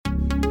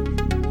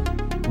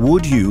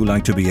Would you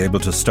like to be able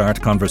to start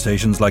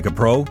conversations like a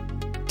pro?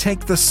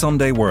 Take the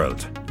Sunday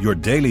World, your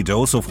daily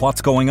dose of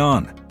what's going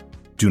on.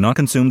 Do not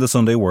consume the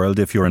Sunday World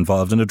if you're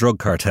involved in a drug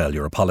cartel,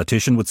 you're a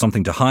politician with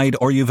something to hide,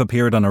 or you've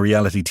appeared on a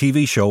reality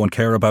TV show and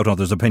care about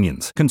others'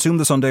 opinions. Consume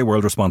the Sunday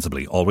World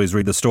responsibly. Always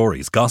read the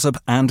stories, gossip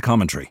and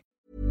commentary.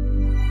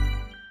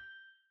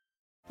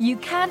 You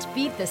can't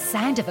beat the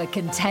sound of a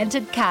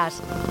contented cat.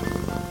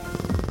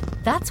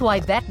 That's why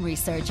veterinary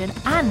surgeon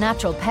and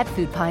natural pet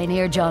food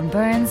pioneer John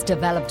Burns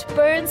developed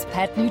Burns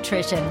Pet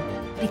Nutrition.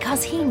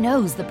 Because he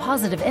knows the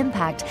positive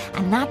impact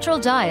a natural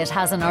diet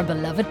has on our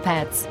beloved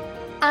pets.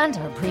 And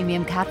our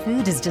premium cat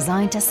food is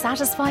designed to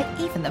satisfy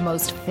even the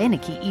most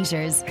finicky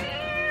eaters.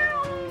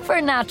 For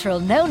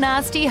natural, no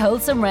nasty,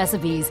 wholesome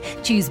recipes,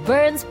 choose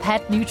Burns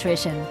Pet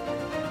Nutrition.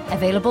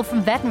 Available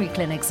from veterinary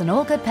clinics and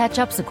all good pet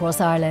shops across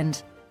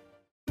Ireland.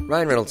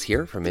 Ryan Reynolds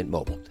here from Mint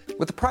Mobile.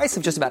 With the price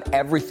of just about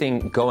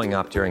everything going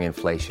up during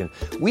inflation,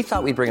 we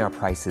thought we'd bring our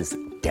prices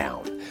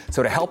down.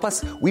 So to help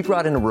us, we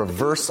brought in a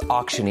reverse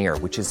auctioneer,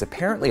 which is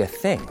apparently a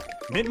thing.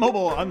 Mint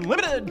Mobile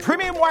Unlimited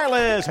Premium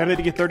Wireless. How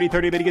to get 30,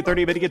 30, bit to get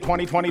 30, bit to get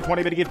 20, 20,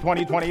 20, bit to get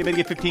 20, 20, bit to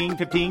get 15,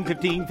 15,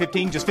 15,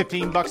 15, just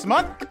 $15 a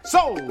month?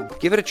 Sold!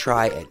 Give it a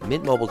try at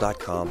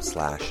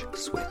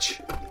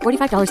mintmobile.com/switch.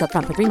 $45 up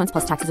front for 3 months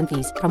plus taxes and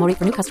fees. Promo rate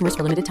for new customers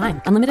for limited time.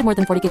 Unlimited more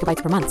than 40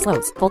 gigabytes per month.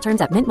 Slows full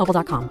terms at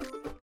mintmobile.com.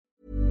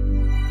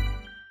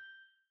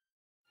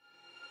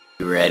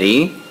 You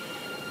ready?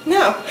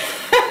 No.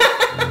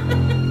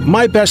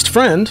 My best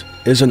friend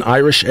is an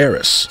Irish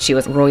heiress. She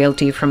was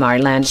royalty from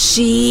Ireland.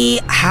 She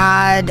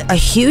had a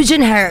huge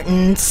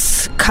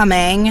inheritance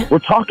coming. We're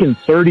talking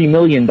 $30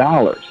 million.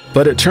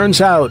 But it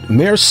turns out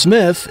Mair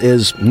Smyth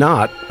is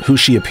not who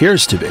she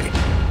appears to be.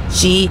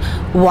 She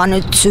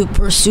wanted to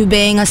pursue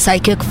being a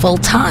psychic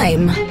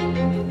full-time.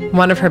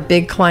 One of her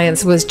big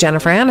clients was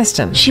Jennifer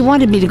Aniston. She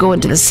wanted me to go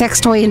into the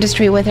sex toy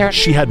industry with her.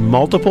 She had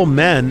multiple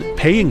men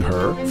paying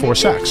her for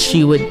sex.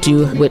 She would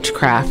do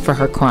witchcraft for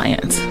her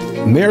clients.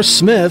 Mair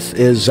Smyth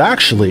is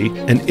actually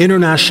an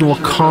international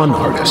con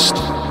artist.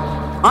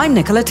 I'm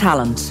Nicola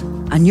Tallant,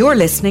 and you're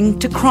listening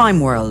to Crime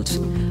World,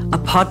 a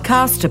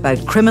podcast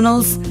about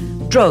criminals,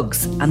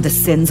 drugs, and the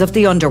sins of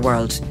the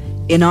underworld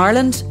in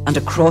Ireland and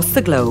across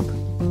the globe.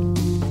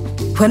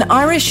 When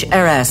Irish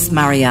heiress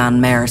Marianne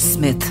Mair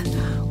Smyth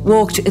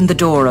walked in the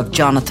door of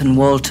Jonathan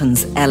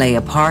Walton's LA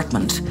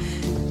apartment,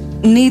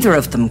 neither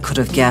of them could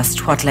have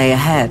guessed what lay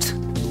ahead.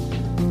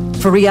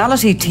 For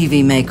reality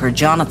TV maker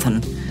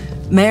Jonathan,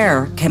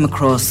 Mair came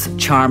across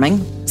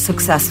charming,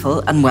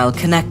 successful and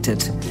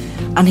well-connected,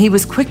 and he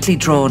was quickly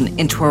drawn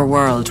into her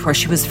world where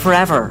she was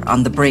forever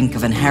on the brink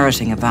of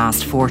inheriting a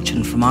vast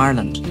fortune from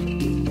Ireland.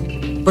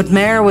 But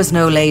Mair was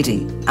no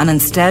lady, and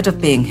instead of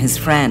being his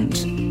friend,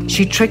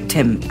 she tricked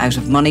him out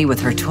of money with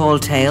her tall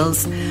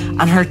tales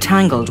and her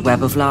tangled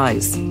web of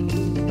lies.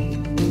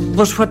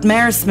 But what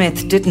Mair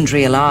Smyth didn't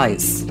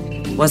realise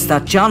was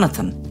that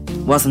Jonathan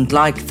wasn't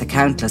like the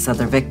countless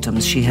other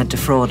victims she had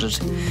defrauded,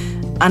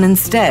 and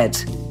instead,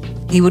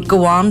 he would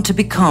go on to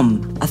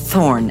become a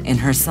thorn in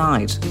her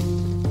side.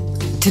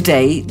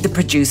 Today, the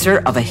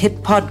producer of a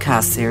hit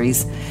podcast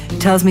series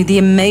tells me the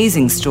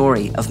amazing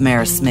story of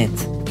Mair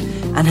Smyth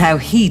and how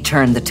he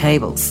turned the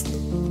tables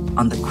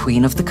on the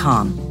Queen of the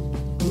Con.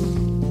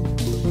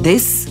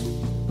 This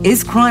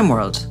is Crime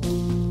World,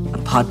 a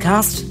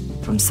podcast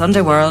from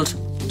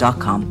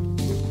SundayWorld.com.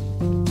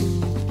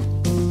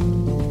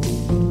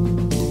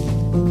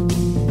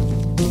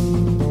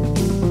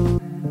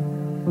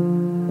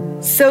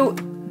 So,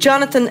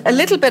 Jonathan, a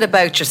little bit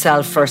about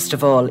yourself, first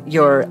of all.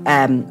 You're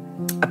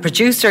a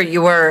producer,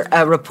 you were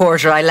a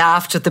reporter. I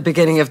laughed at the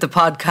beginning of the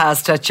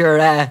podcast at your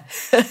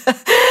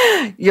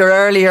your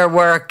earlier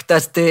work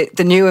that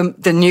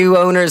the new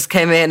owners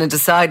came in and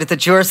decided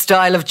that your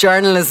style of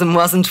journalism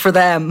wasn't for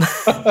them.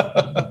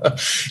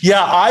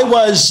 Yeah, I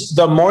was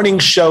the morning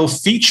show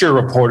feature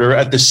reporter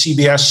at the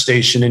CBS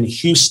station in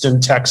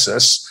Houston,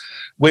 Texas,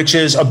 which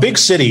is a big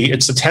city.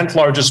 It's the 10th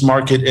largest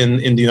market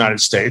in the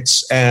United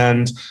States.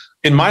 And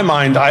in my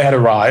mind, I had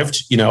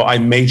arrived. You know, I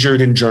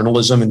majored in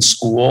journalism in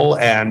school,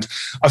 and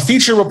a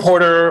feature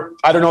reporter,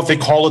 I don't know if they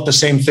call it the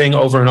same thing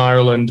over in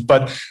Ireland,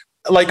 but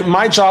like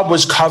my job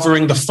was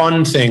covering the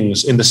fun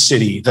things in the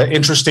city, the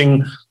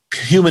interesting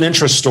human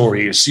interest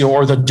stories, you know,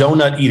 or the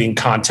donut eating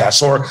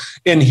contest. Or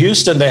in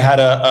Houston, they had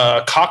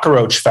a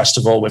cockroach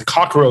festival with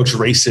cockroach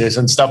races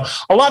and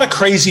stuff. A lot of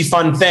crazy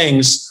fun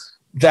things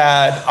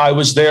that I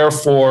was there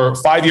for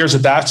 5 years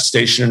at that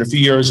station and a few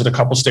years at a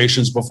couple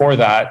stations before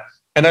that.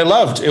 And I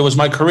loved, it was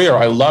my career.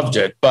 I loved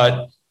it.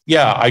 But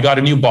yeah, I got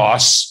a new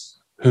boss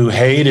who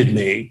hated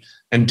me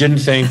and didn't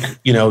think,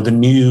 you know, the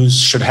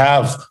news should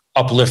have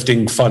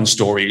uplifting, fun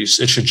stories.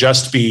 It should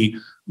just be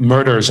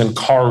murders and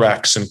car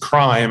wrecks and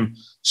crime.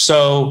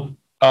 So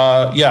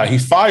yeah, he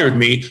fired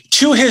me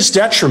to his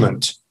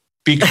detriment,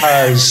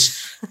 because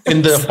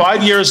in the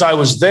 5 years I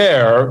was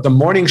there, the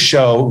morning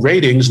show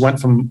ratings went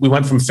from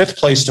 5th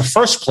place to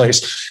 1st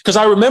place. Because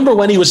I remember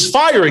when he was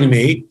firing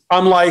me,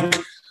 I'm like,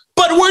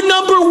 but we're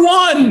number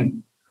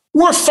one.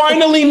 We're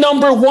finally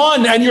number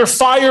one, and you're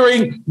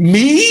firing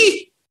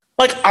me?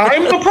 Like,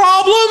 I'm the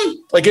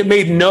problem? Like, it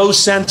made no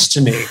sense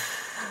to me.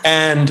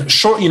 And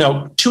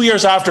 2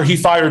 years after he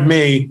fired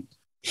me,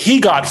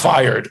 he got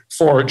fired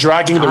for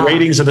dragging the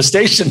ratings of the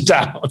station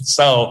down.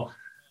 So,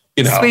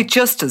 sweet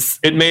justice.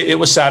 It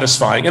was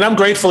satisfying. And I'm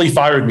grateful he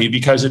fired me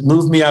because it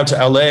moved me out to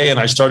LA and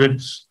I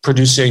started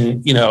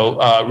producing,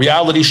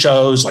 reality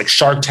shows like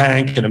Shark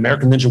Tank and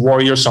American Ninja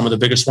Warrior, some of the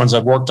biggest ones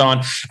I've worked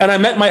on. And I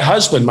met my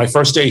husband my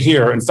first day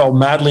here and fell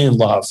madly in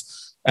love.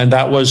 And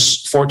that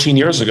was 14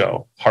 years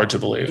ago. Hard to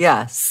believe.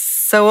 Yeah.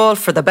 So all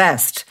for the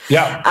best.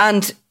 Yeah.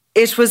 And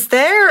it was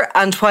there,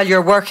 and while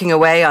you're working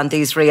away on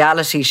these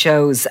reality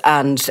shows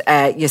and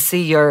you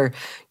see your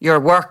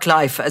work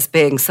life as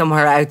being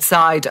somewhere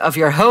outside of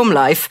your home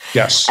life,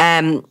 yes,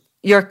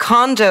 your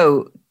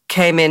condo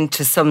came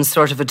into some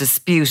sort of a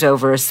dispute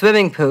over a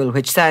swimming pool,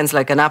 which sounds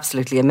like an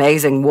absolutely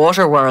amazing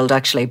water world,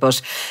 actually.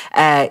 But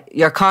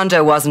your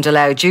condo wasn't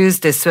allowed to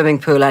use this swimming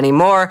pool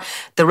anymore.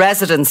 The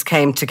residents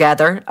came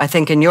together, I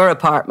think, in your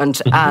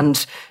apartment,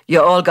 and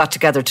you all got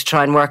together to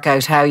try and work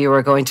out how you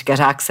were going to get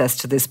access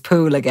to this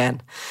pool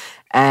again.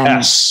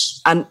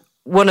 Yes. And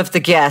one of the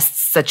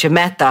guests that you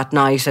met that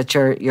night at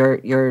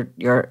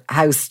your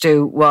house,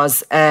 Stu,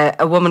 was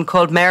a woman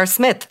called Mair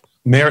Smyth.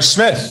 Mair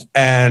Smyth,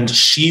 and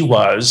she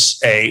was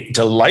a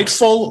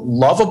delightful,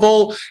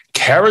 lovable,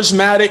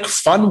 charismatic,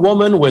 fun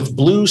woman with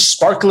blue,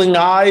 sparkling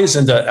eyes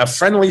and a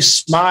friendly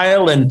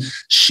smile. And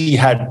she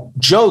had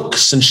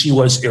jokes, and she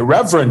was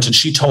irreverent, and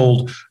she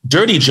told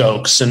dirty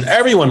jokes, and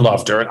everyone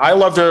loved her. And I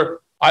loved her.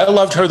 I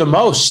loved her the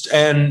most,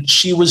 and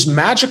she was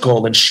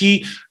magical, and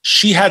she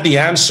had the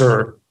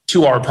answer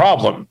to our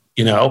problem,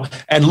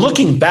 And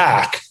looking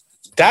back,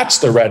 that's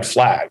the red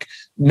flag.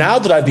 Now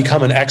that I've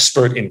become an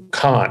expert in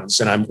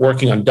cons and I'm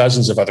working on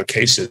dozens of other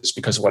cases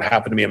because of what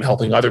happened to me, I'm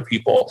helping other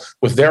people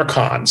with their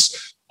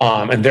cons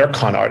and their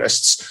con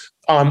artists.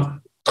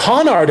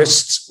 Con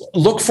artists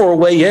look for a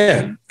way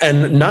in,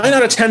 and 9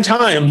 out of 10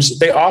 times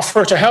they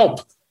offer to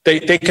help.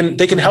 They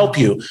can help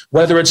you,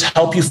 whether it's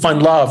help you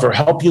find love or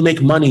help you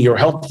make money or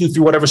help you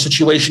through whatever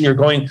situation you're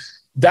going.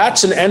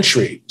 That's an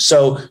entry.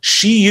 So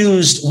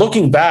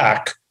looking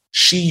back,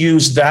 she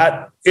used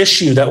that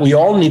issue that we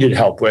all needed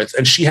help with,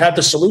 and she had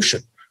the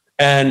solution.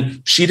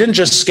 And she didn't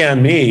just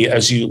scam me,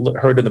 as you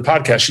heard in the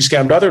podcast. She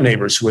scammed other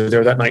neighbors who were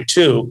there that night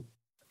too.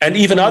 And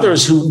even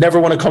others who never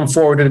want to come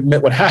forward and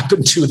admit what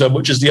happened to them,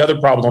 which is the other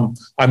problem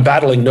I'm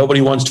battling.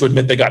 Nobody wants to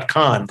admit they got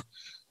conned.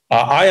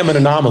 I am an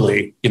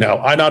anomaly.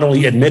 I not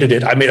only admitted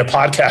it, I made a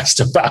podcast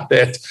about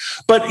it,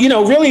 but,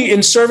 really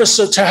in service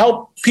to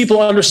help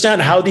people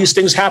understand how these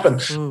things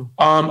happen.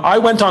 I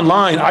went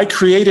online, I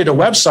created a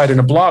website and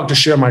a blog to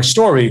share my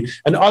story,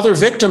 and other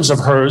victims of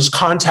hers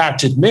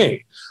contacted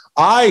me.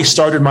 I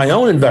started my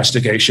own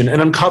investigation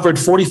and uncovered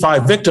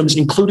 45 victims,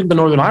 including the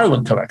Northern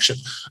Ireland collection.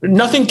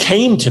 Nothing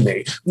came to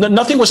me.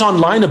 Nothing was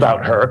online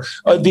about her.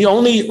 The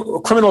only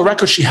criminal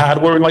records she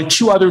had were like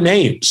 2 other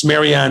names,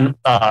 Marianne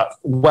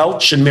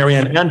Welch and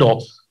Marianne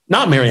Andel,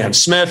 not Marianne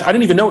Smyth. I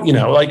didn't even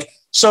know,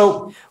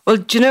 so. Well,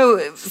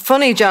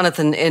 funny,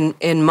 Jonathan,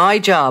 in my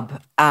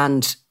job,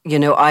 and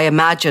I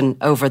imagine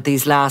over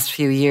these last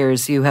few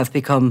years, you have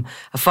become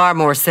a far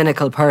more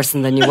cynical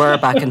person than you were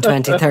back in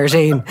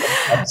 2013.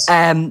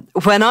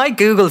 When I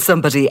Google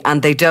somebody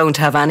and they don't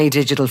have any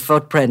digital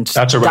footprint,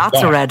 that's a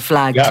red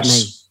flag to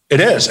me. It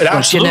is. It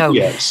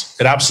absolutely is.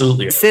 It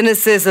absolutely is.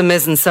 Cynicism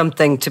isn't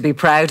something to be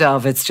proud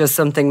of. It's just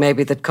something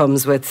maybe that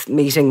comes with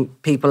meeting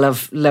people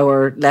of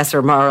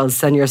lesser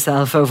morals than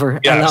yourself over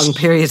a long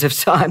period of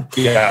time.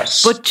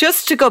 Yes. But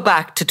just to go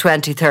back to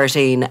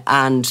 2013,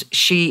 and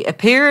she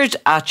appeared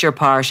at your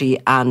party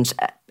and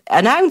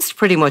announced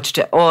pretty much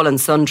to all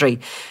and sundry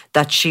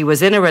that she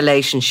was in a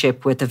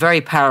relationship with a very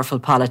powerful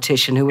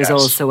politician who was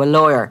also a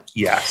lawyer.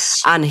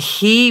 Yes. And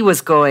he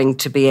was going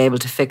to be able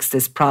to fix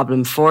this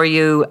problem for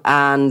you.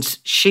 And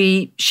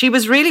she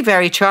was really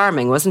very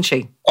charming, wasn't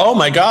she? Oh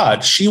my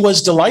God, she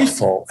was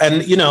delightful.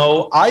 And,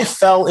 I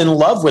fell in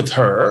love with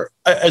her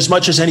as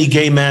much as any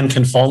gay man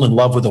can fall in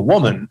love with a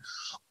woman.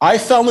 I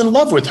fell in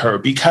love with her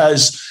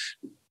because,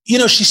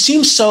 she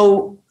seems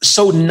so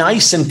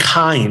nice and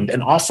kind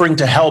and offering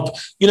to help.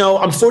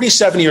 I'm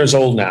 47 years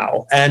old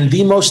now, and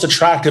the most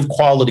attractive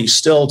quality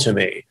still to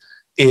me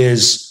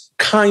is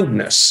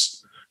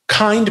kindness.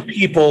 Kind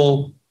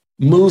people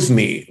move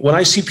me. When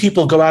I see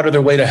people go out of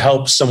their way to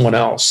help someone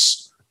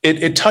else,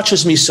 it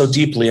touches me so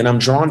deeply, and I'm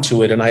drawn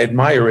to it, and I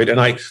admire it, and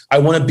I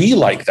want to be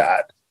like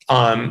that.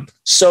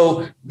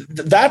 So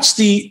that's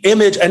the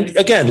image. And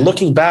again,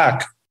 looking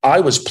back, I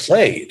was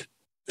played.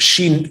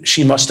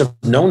 She must have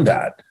known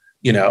that,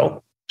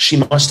 she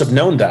must have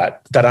known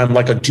that I'm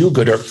like a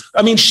do-gooder.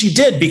 I mean, she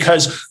did,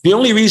 because the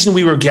only reason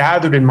we were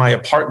gathered in my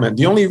apartment,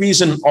 the only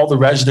reason all the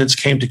residents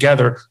came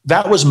together,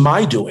 that was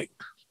my doing.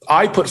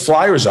 I put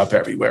flyers up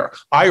everywhere.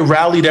 I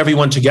rallied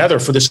everyone together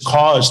for this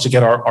cause to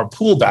get our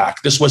pool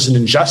back. This was an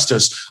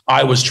injustice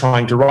I was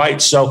trying to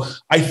right. So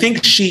I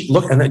think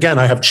and again,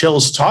 I have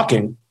chills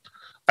talking.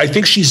 I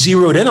think she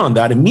zeroed in on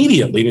that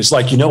immediately. It's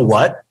like, you know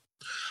what?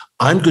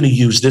 I'm going to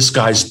use this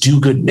guy's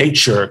do-good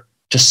nature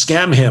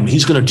scam him.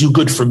 He's going to do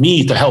good for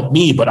me to help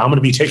me, but I'm going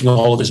to be taking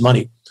all of his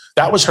money.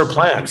 That was her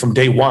plan from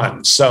day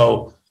one.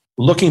 So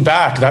looking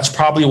back, that's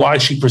probably why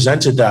she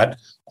presented that.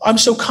 I'm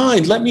so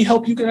kind. Let me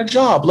help you get a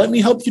job. Let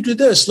me help you do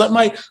this. Let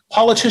my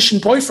politician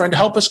boyfriend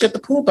help us get the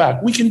pool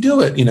back. We can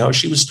do it.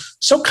 She was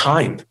so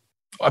kind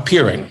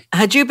appearing.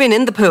 Had you been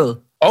in the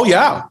pool? Oh,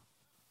 yeah.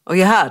 Oh,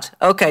 you had?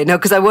 Okay. No,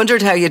 because I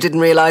wondered how you didn't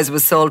realize it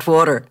was salt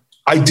water.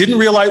 I didn't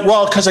realize,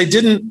 well, because I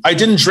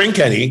didn't drink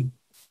any,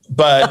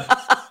 but,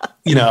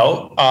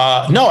 no,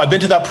 I've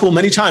been to that pool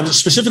many times,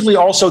 specifically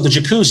also the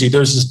jacuzzi.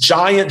 There's this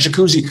giant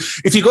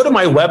jacuzzi. If you go to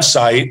my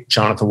website,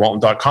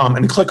 jonathanwalton.com,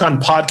 and click on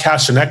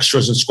podcasts and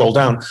extras and scroll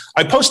down,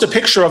 I post a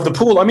picture of the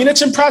pool. I mean,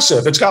 it's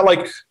impressive. It's got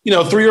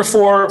 3 or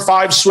 4 or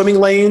 5 swimming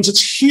lanes.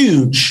 It's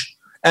huge.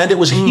 And it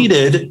was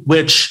heated,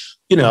 which,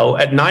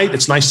 at night,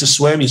 it's nice to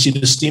swim. You see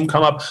the steam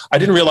come up. I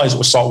didn't realize it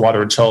was salt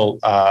water until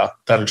that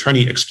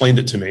attorney explained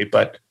it to me.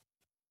 But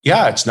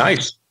yeah, it's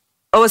nice.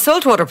 Oh, a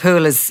saltwater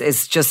pool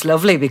is just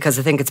lovely because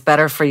I think it's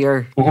better for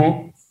your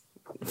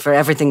for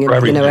everything.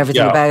 Everything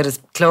about it.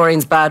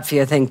 Chlorine's bad for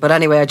you, I think. But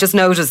anyway, I just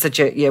noticed that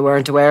you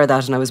weren't aware of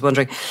that, and I was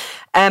wondering.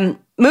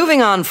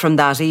 Moving on from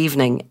that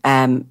evening,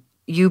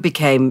 you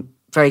became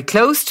very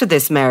close to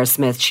this Mair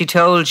Smyth. She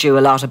told you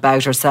a lot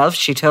about herself.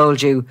 She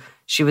told you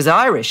she was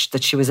Irish,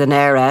 that she was an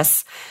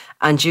heiress,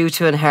 and due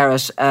to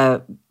inherit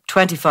a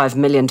 $25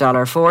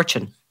 million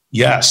fortune.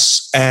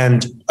 Yes,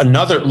 and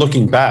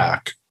looking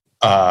back.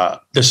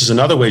 This is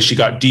another way she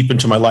got deep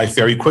into my life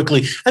very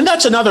quickly. And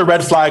that's another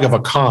red flag of a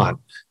con.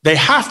 They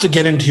have to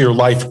get into your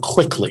life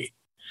quickly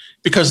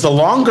because the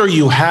longer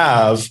you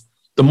have,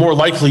 the more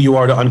likely you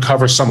are to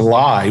uncover some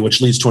lie,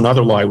 which leads to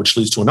another lie, which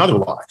leads to another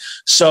lie.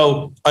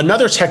 So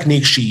another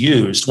technique she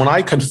used when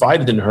I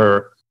confided in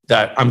her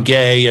that I'm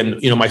gay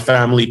and,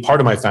 part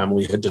of my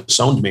family had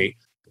disowned me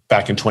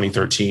back in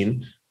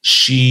 2013.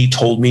 She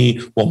told me,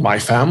 well, my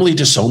family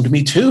disowned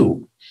me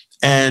too.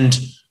 And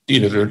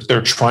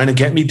they're trying to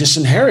get me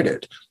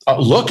disinherited.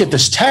 Look at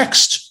this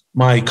text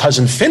my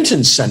cousin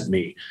Finton sent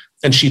me.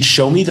 And she'd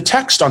show me the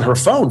text on her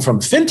phone from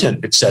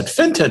Finton. It said,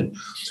 Finton,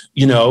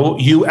 you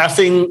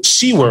effing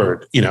C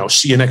word,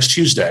 see you next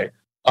Tuesday.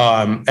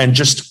 And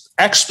just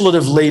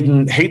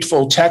expletive-laden,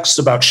 hateful texts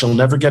about she'll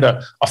never get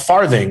a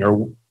farthing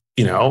or,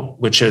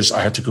 which is,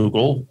 I had to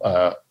Google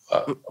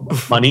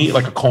money,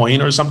 like a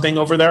coin or something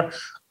over there.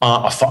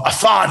 A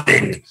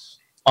farthing.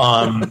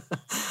 And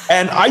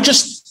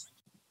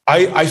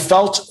I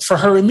felt for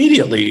her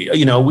immediately.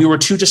 We were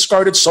 2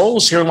 discarded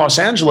souls here in Los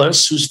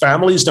Angeles whose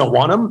families don't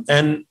want them.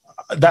 And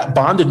that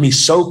bonded me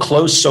so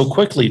close, so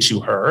quickly to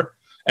her.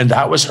 And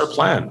that was her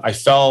plan. I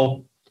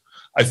fell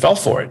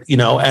for it,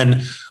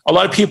 and a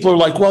lot of people are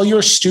like, well,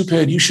 you're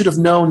stupid. You should have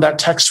known that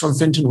text from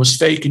Finton was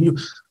fake. And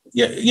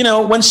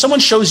when someone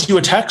shows you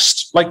a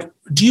text,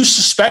 do you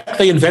suspect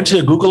they invented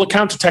a Google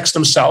account to text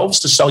themselves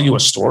to sell you a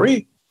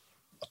story?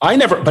 I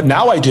never, but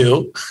now I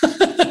do.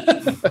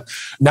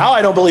 Now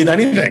I don't believe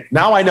anything.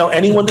 Now I know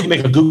anyone can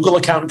make a Google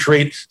account and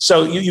create.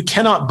 So you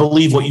cannot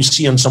believe what you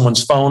see on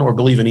someone's phone or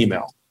believe an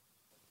email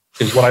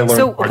is what I learned.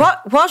 So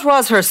what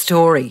was her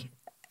story?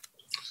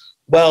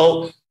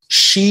 Well,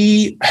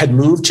 she had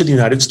moved to the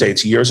United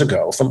States years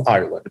ago from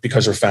Ireland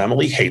because her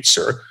family hates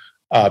her.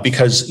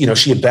 Because,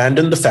 she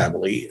abandoned the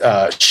family.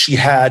 She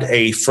had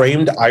a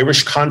framed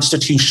Irish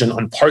constitution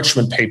on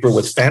parchment paper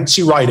with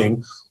fancy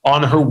writing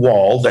on her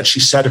wall that she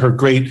said her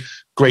great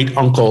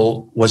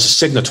uncle was a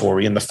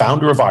signatory and the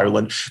founder of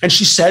Ireland. And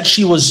she said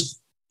she was,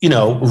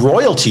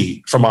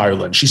 royalty from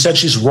Ireland. She said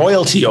she's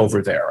royalty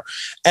over there.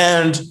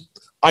 And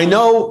I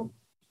know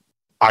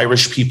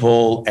Irish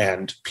people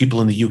and people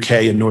in the UK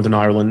and Northern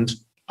Ireland.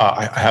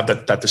 I have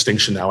that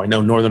distinction now. I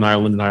know Northern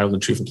Ireland and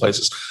Ireland, 2 different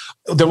places.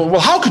 Well,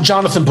 how could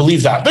Jonathan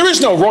believe that? There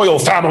is no royal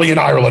family in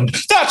Ireland.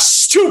 That's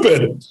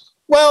stupid.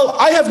 Well,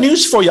 I have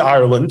news for you,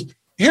 Ireland.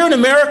 Here in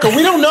America,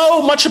 we don't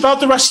know much about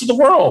the rest of the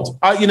world,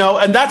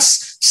 and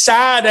that's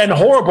sad and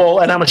horrible.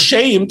 And I'm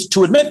ashamed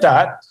to admit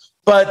that.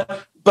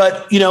 But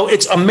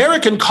it's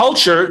American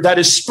culture that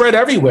is spread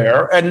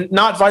everywhere and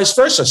not vice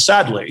versa,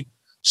 sadly.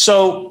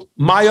 So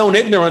my own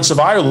ignorance of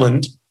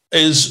Ireland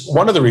is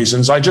one of the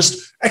reasons I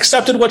just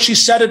accepted what she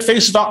said at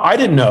face value. I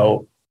didn't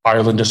know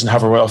Ireland doesn't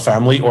have a royal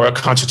family or a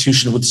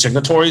constitution with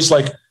signatories.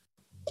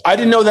 I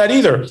didn't know that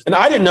either. And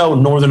I didn't know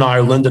Northern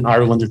Ireland and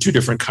Ireland are 2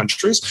 different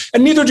countries.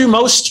 And neither do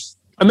most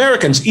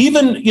Americans.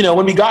 Even,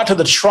 when we got to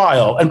the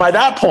trial, and by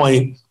that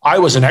point, I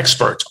was an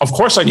expert. Of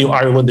course, I knew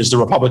Ireland is the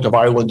Republic of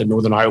Ireland and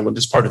Northern Ireland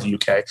is part of the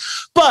UK.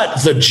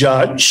 But the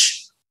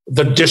judge,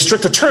 the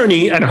district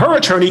attorney, and her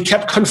attorney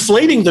kept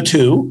conflating the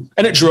two,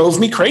 and it drove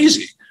me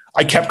crazy.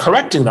 I kept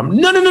correcting them.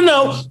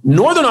 No.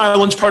 Northern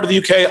Ireland's part of the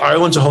UK.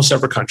 Ireland's a whole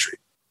separate country.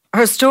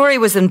 Her story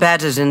was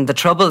embedded in the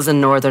troubles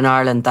in Northern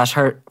Ireland that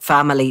her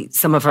family,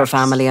 some of her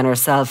family and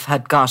herself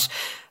had got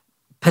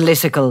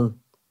political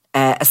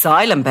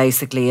asylum,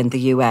 basically, in the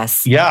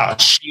US. Yeah,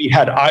 she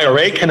had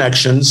IRA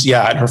connections.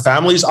 Yeah, and her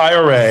family's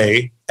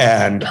IRA.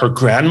 And her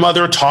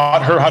grandmother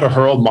taught her how to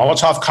hurl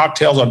Molotov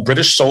cocktails on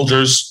British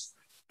soldiers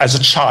as a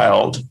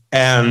child.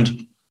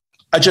 And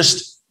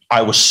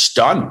I was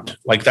stunned.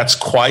 Like, that's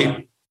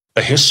quite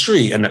a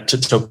history. And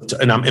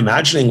and I'm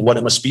imagining what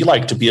it must be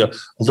like to be a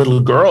little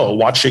girl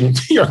watching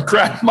your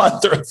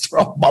grandmother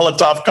throw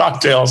Molotov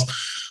cocktails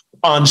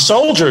on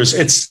soldiers.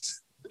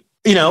 It's,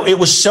 it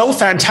was so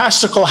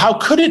fantastical. How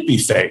could it be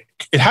fake?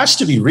 It has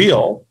to be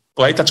real,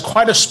 right? That's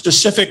quite a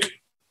specific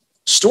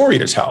story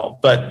to tell,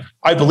 but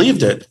I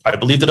believed it. I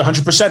believed it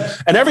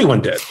 100%, and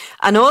everyone did.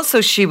 And also,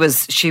 she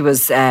was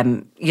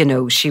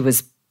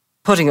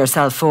putting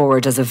herself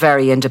forward as a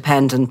very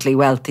independently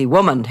wealthy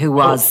woman who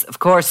was, of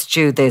course,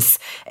 due this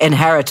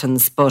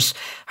inheritance, but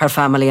her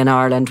family in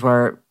Ireland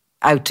were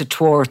out to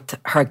thwart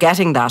her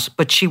getting that.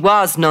 But she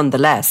was,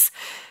 nonetheless,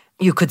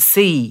 you could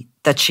see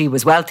that she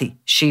was wealthy.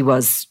 She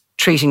was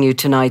treating you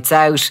to nights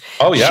out.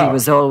 Oh, yeah. She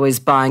was always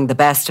buying the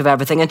best of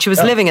everything, and she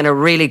was living in a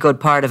really good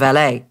part of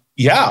LA.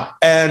 Yeah.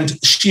 And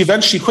she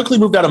quickly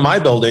moved out of my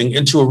building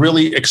into a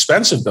really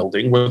expensive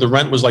building where the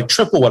rent was like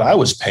triple what I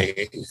was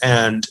paying.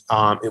 And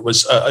it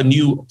was a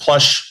new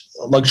plush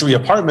luxury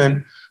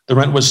apartment. The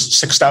rent was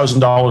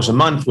 $6,000 a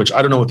month, which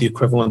I don't know what the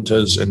equivalent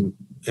is in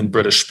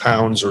British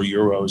pounds or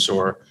euros.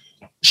 Or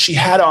she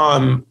had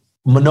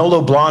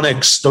Manolo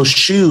Blahnik's, those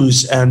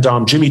shoes, and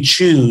Jimmy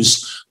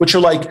Choo's, which are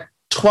like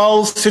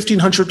 $1,200,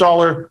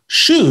 $1,500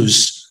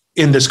 shoes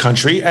in this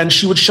country. And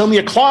she would show me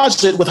a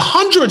closet with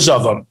hundreds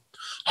of them.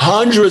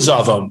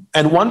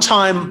 And one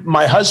time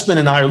my husband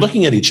and I are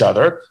looking at each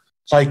other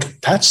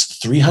like, that's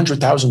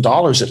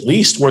 $300,000 at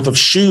least worth of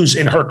shoes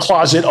in her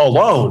closet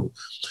alone.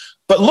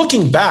 But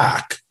looking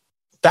back,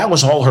 that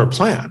was all her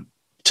plan,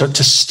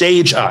 to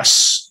stage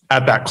us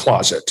at that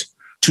closet,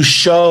 to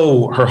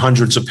show her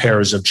hundreds of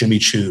pairs of Jimmy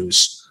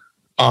Choo's.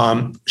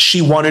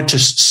 She wanted to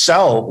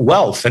sell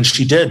wealth, and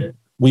she did.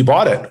 We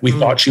bought it. We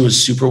thought she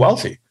was super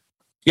wealthy.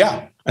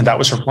 Yeah. And that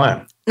was her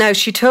plan. Now,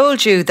 she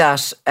told you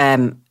that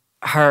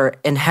her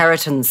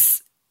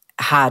inheritance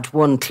had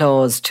one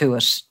clause to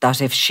it,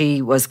 that if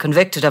she was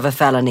convicted of a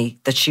felony,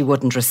 that she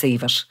wouldn't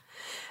receive it.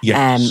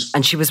 Yes.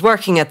 And she was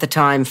working at the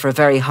time for a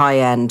very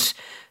high-end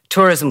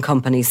tourism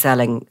company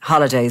selling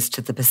holidays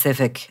to the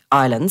Pacific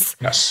Islands.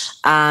 Yes.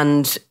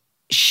 And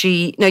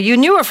you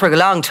knew her for a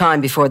long time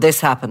before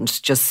this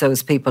happened, just so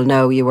as people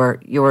know. You were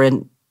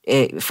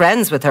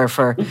friends with her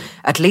for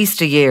at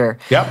least a year.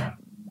 Yeah.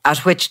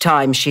 At which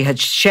time she had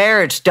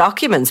shared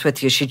documents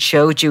with you. She'd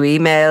showed you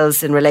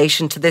emails in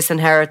relation to this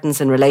inheritance,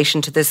 in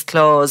relation to this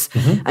clause.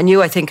 Mm-hmm. And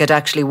you, I think, had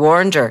actually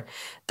warned her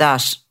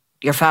that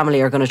your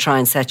family are going to try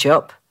and set you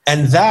up.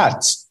 And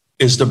that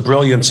is the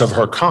brilliance of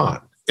her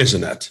con,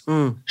 isn't it?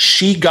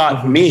 She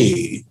got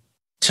me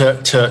to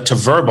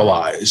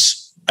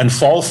verbalize and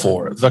fall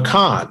for the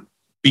con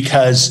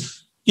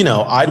because,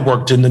 I'd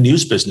worked in the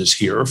news business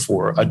here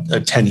for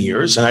 10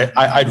 years, and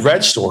I'd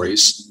read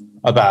stories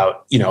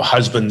about,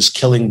 husbands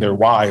killing their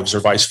wives or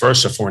vice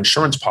versa for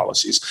insurance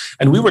policies.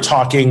 And we were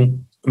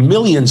talking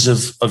millions of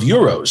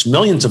euros,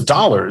 millions of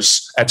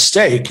dollars at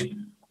stake.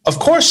 Of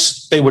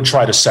course, they would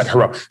try to set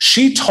her up.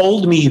 She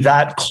told me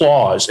that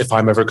clause, if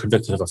I'm ever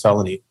convicted of a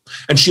felony.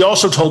 And she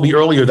also told me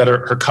earlier that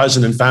her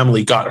cousin and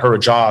family got her a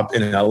job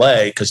in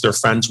LA because they're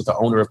friends with the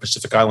owner of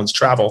Pacific Islands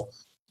Travel.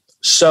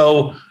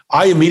 So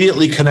I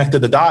immediately connected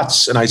the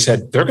dots and I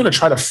said, they're going to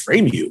try to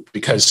frame you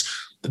because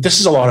this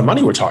is a lot of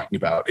money we're talking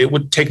about. It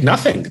would take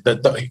nothing.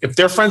 If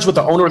they're friends with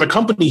the owner of the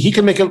company, he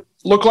can make it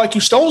look like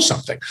you stole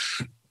something.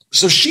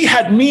 So she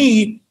had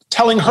me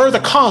telling her the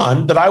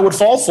con that I would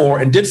fall for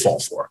and did fall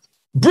for.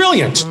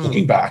 Brilliant,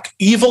 looking back.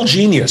 Evil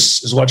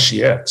genius is what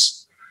she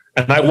is.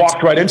 And I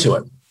walked right into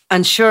it.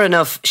 And sure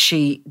enough,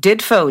 she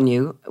did phone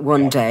you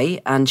one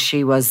day and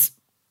she was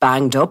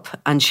banged up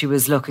and she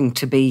was looking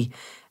to be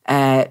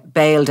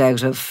bailed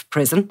out of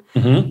prison.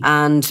 Mm-hmm.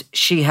 And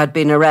she had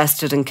been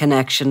arrested in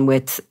connection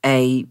with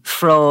a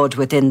fraud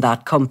within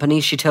that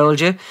company, she told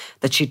you,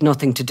 that she'd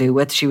nothing to do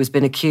with. She was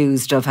been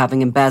accused of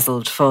having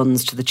embezzled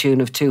funds to the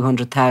tune of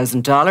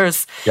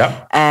 $200,000.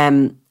 Yeah.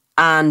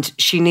 And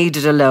she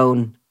needed a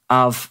loan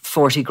of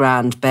 40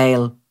 grand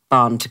bail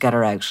bond to get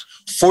her out.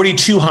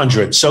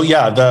 4,200. So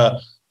yeah,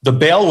 the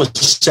bail was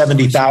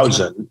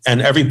 70,000,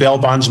 and every bail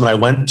bondsman I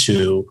went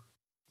to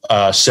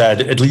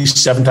said at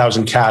least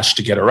 7,000 cash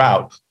to get her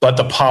out. But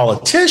the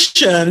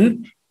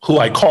politician who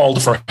I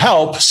called for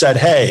help said,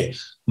 hey,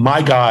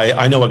 my guy,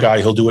 I know a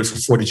guy, he'll do it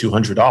for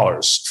 $4,200,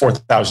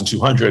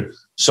 $4,200.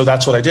 So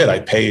that's what I did.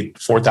 I paid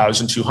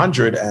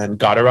 $4,200 and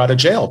got her out of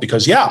jail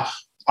because, yeah,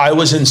 I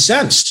was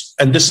incensed.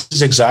 And this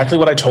is exactly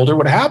what I told her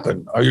would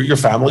happen. Your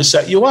family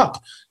set you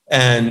up.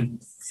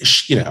 And,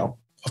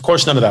 of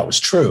course, none of that was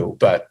true,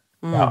 but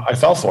I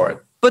fell for it.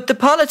 But the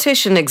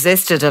politician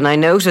existed, and I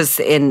notice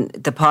in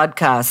the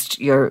podcast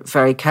you're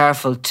very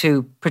careful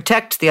to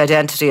protect the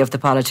identity of the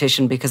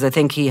politician because I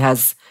think he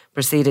has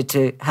proceeded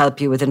to help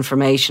you with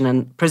information,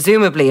 and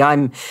presumably,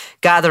 I'm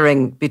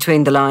gathering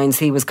between the lines,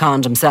 he was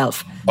conned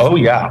himself. Oh,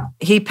 yeah.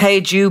 He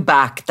paid you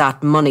back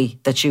that money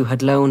that you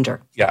had loaned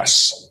her.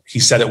 Yes. He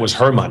said it was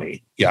her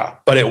money. Yeah.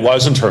 But it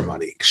wasn't her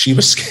money. She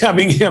was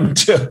scamming him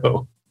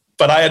too.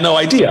 But I had no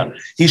idea.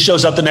 He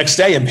shows up the next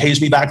day and pays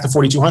me back the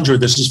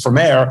 $4,200. This is for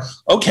Mair.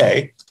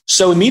 Okay.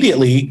 So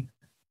immediately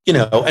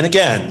And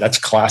again, that's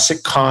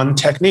classic con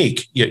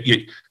technique.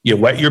 You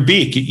wet your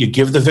beak. You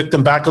give the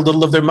victim back a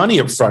little of their money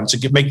up front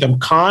to make them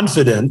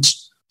confident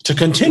to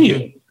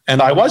continue.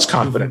 And I was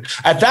confident.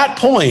 At that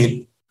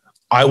point,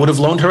 I would have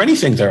loaned her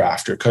anything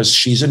thereafter because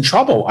she's in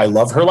trouble. I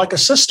love her like a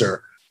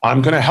sister.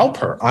 I'm going to help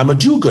her. I'm a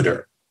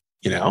do-gooder,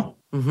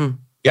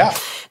 Yeah.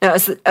 Now,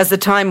 as the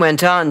time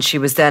went on, she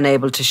was then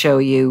able to show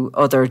you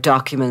other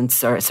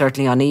documents, or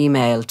certainly on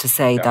email, to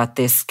say that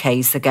this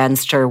case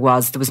against her there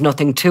was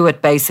nothing to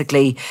it,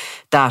 basically,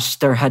 that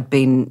there had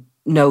been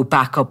no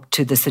backup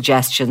to the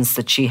suggestions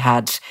that she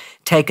had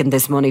taken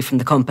this money from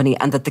the company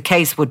and that the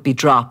case would be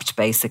dropped,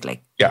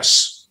 basically.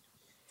 Yes.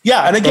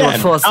 Yeah, and again,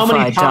 how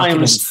many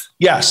times?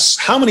 Yes,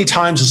 how many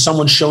times has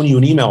someone shown you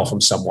an email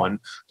from someone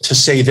to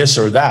say this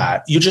or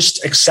that? You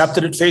just accept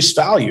it at face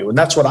value, and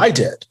that's what I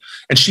did.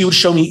 And she would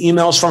show me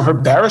emails from her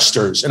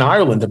barristers in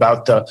Ireland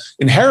about the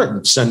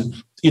inheritance, and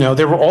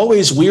there were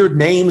always weird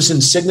names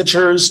and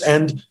signatures,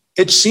 and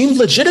it seemed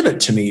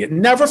legitimate to me.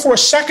 Never for a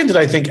second did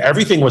I think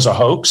everything was a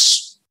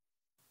hoax.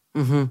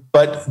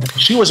 But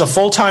she was a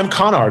full-time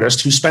con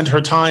artist who spent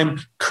her time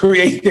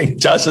creating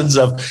dozens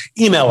of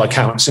email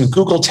accounts and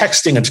Google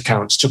texting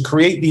accounts to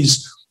create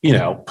these,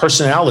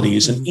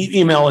 personalities, and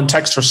email and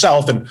text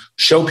herself and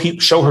show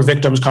her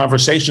victims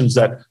conversations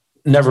that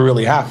never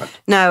really happened.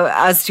 Now,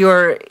 as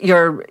your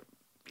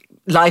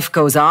life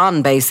goes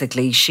on,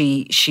 basically,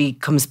 she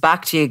comes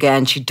back to you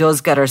again. She does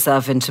get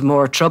herself into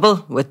more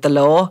trouble with the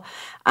law.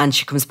 And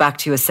she comes back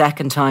to you a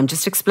second time.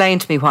 Just explain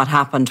to me what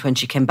happened when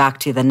she came back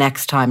to you the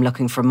next time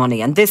looking for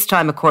money. And this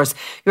time, of course,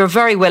 you were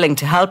very willing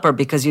to help her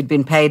because you'd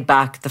been paid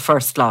back the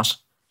first lot.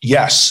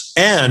 Yes.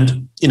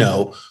 And,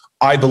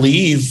 I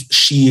believe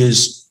she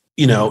is,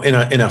 in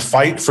a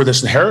fight for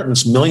this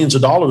inheritance, millions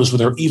of dollars with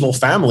her evil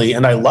family.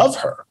 And I love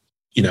her.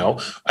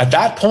 At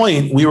that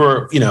point, we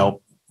were,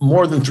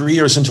 more than 3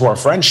 years into our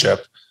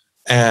friendship.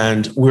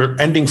 And we're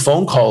ending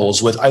phone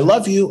calls with, I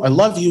love you. I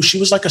love you. She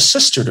was like a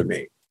sister to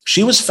me.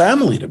 She was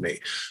family to me.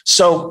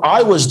 So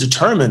I was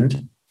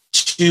determined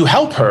to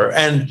help her.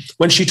 And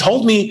when she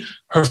told me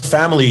her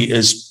family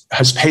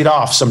has paid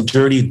off some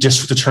dirty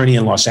district attorney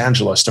in Los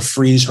Angeles to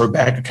freeze her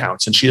bank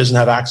accounts, and she doesn't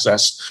have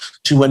access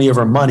to any of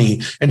her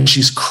money, and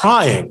she's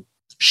crying,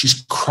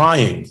 she's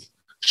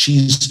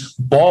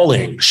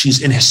bawling,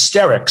 she's in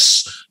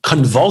hysterics,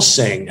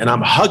 convulsing, and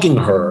I'm hugging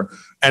her,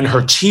 and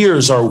her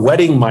tears are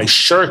wetting my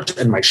shirt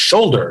and my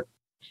shoulder.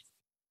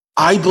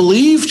 I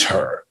believed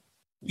her.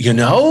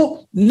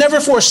 Never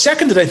for a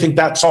second did I think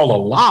that's all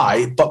a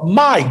lie, but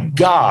my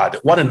God,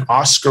 what an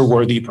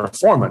Oscar-worthy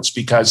performance,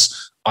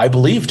 because I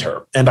believed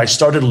her and I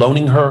started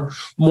loaning her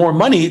more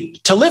money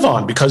to live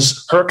on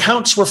because her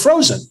accounts were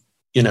frozen.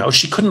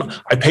 She couldn't,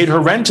 I paid her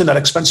rent in that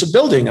expensive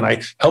building and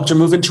I helped her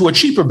move into a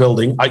cheaper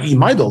building, i.e.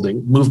 my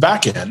building, move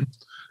back in.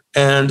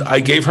 And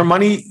I gave her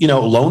money,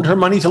 loaned her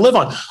money to live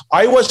on.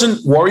 I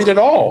wasn't worried at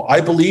all.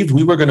 I believed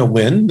we were going to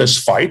win this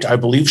fight. I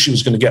believed she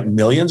was going to get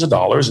millions of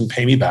dollars and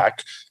pay me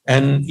back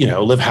and,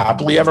 live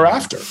happily ever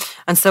after.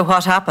 And so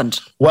what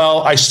happened?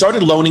 Well, I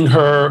started loaning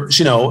her,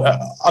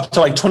 up to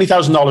like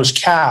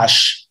 $20,000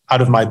 cash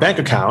out of my bank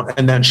account.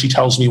 And then she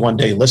tells me one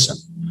day, listen,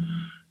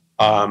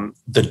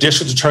 the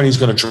district attorney is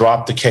going to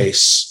drop the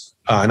case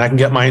and I can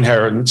get my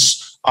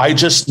inheritance. I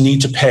just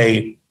need to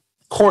pay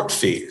court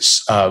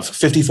fees of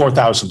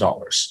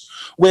 $54,000,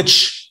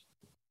 which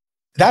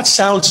that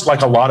sounds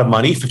like a lot of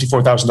money,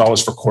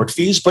 $54,000 for court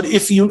fees. But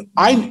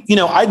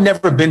I'd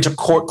never been to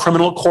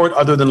criminal court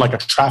other than like a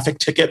traffic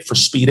ticket for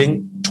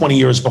speeding 20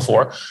 years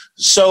before.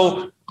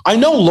 So I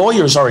know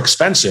lawyers are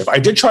expensive. I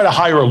did try to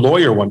hire a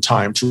lawyer one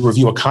time to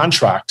review a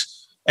contract,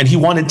 and he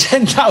wanted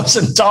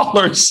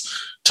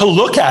 $10,000 to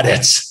look at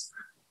it.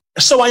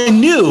 So I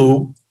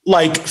knew,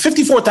 like,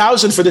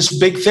 $54,000 for this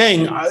big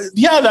thing.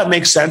 Yeah, that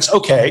makes sense.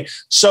 Okay.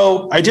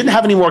 So I didn't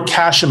have any more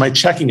cash in my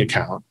checking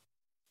account.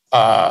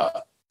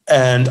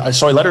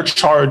 So I let her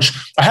charge.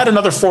 I had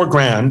another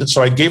 $4,000.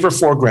 So I gave her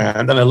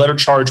 $4,000 and I let her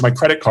charge my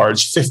credit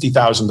cards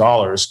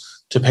 $50,000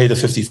 to pay the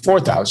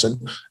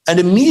 $54,000. And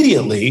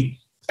immediately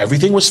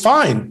everything was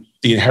fine.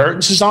 The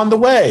inheritance is on the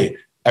way.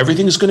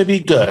 Everything is going to be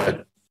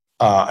good.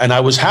 And I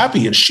was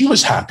happy and she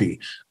was happy,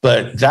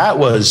 but that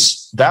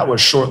was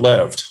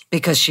short-lived.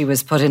 Because she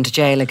was put into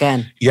jail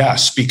again.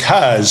 Yes,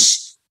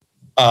 because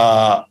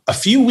a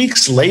few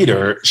weeks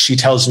later, she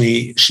tells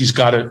me she's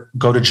got to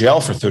go to jail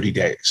for 30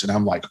 days. And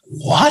I'm like,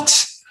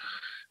 what?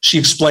 She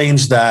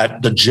explains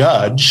that the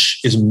judge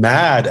is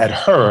mad at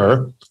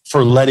her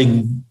for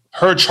letting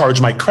her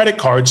charge my credit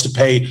cards to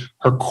pay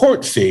her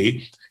court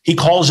fee. He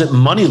calls it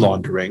money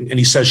laundering, and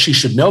he says she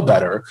should know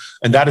better,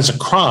 and that is a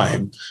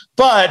crime.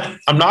 But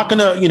I'm not going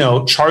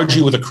to, charge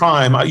you with a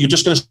crime. You're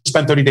just going to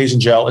spend 30 days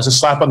in jail as a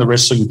slap on the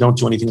wrist so you don't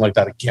do anything like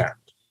that again.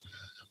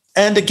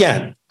 And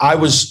again, I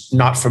was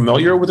not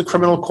familiar with the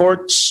criminal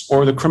courts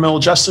or the criminal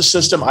justice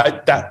system.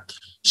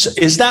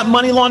 Is that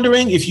money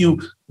laundering? If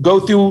you go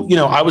through,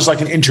 I was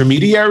like an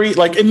intermediary,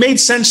 like it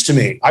made sense to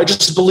me. I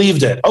just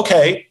believed it.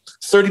 Okay,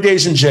 30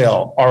 days in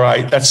jail. All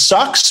right, that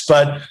sucks,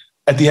 but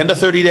at the end of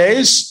 30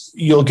 days,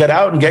 you'll get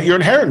out and get your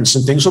inheritance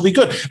and things will be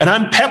good. And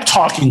I'm pep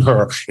talking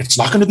her. It's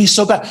not going to be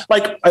so bad.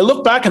 Like, I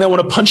look back and I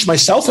want to punch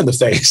myself in the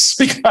face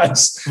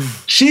because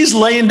she's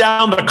laying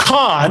down the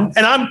con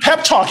and I'm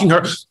pep talking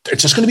her.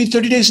 It's just going to be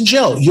 30 days in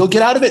jail. You'll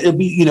get out of it. It'll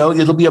be,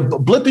 it'll be a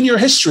blip in your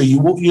history.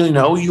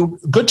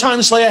 Good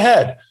times lay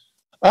ahead.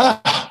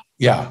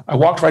 Yeah, I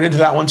walked right into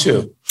that one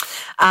too.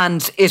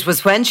 And it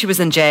was when she was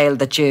in jail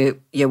that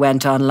you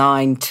went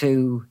online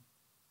to,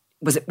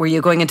 were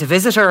you going in to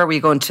visit her, or were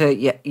you going to,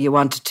 you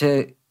wanted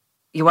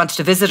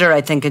to visit her, I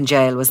think, in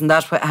jail? Wasn't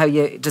that how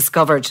you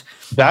discovered?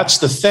 That's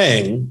the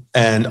thing.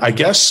 And I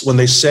guess when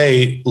they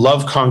say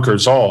love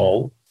conquers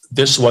all,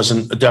 this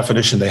wasn't a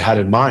definition they had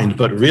in mind,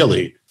 but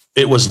really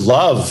it was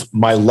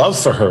my love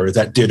for her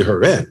that did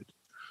her in,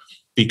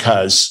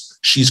 because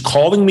she's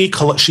calling me,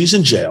 she's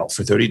in jail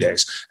for 30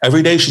 days.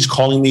 Every day she's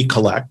calling me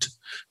collect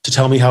to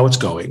tell me how it's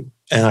going.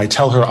 And I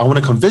tell her, I want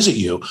to come visit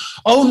you.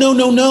 Oh,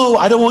 no.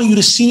 I don't want you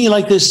to see me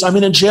like this. I'm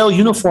in a jail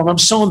uniform. I'm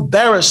so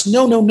embarrassed.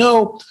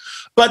 No.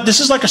 But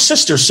this is like a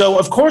sister. So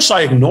of course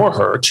I ignore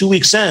her. 2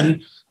 weeks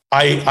in,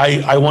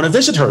 I want to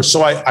visit her.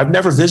 So I've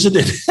never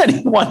visited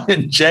anyone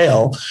in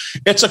jail.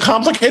 It's a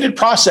complicated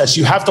process.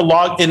 You have to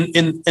log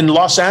in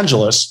Los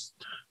Angeles.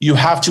 You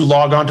have to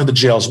log on to the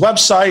jail's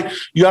website.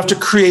 You have to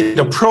create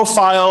a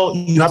profile.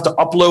 You have to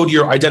upload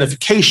your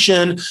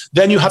identification.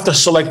 Then you have to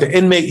select the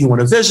inmate you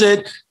want to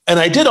visit. And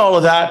I did all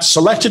of that,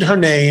 selected her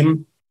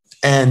name,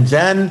 and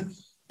then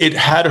it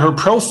had her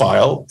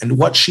profile and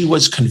what she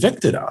was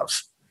convicted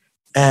of.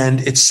 And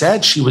it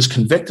said she was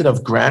convicted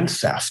of grand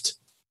theft.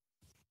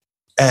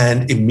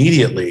 And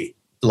immediately,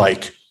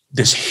 like,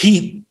 this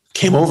heat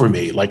came over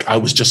me. Like, I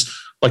was just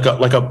like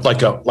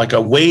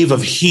a wave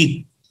of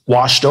heat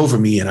washed over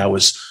me, and I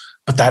was,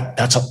 but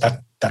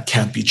that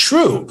can't be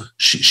true.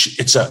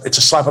 It's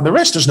a slap on the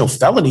wrist. There's no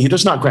felony.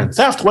 There's not grand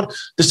theft.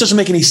 This doesn't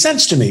make any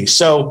sense to me.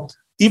 So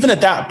even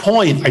at that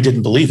point, I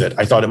didn't believe it.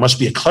 I thought it must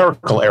be a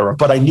clerical error,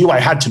 but I knew I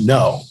had to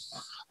know.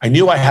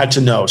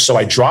 So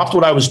I dropped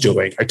what I was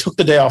doing. I took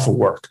the day off of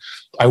work.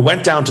 I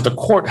went down to the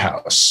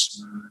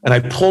courthouse and I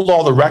pulled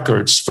all the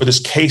records for this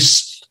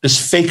case,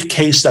 this fake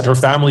case that her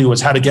family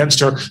had against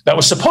her that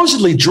was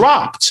supposedly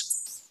dropped,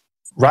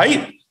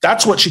 right?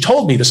 That's what she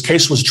told me. This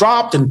case was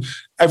dropped and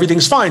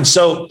everything's fine.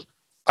 So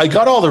I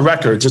got all the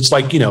records. It's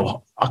like,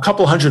 a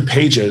couple hundred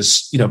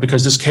pages,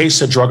 because this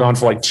case had drug on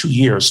for like 2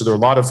 years. So there were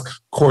a lot of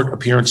court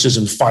appearances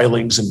and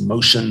filings and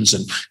motions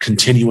and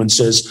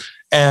continuances.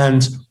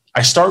 And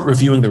I start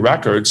reviewing the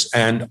records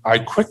and I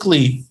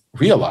quickly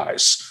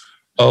realize,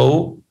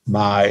 oh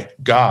my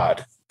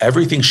God,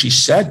 everything she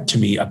said to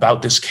me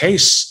about this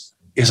case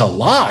is a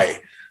lie.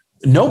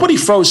 Nobody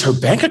froze her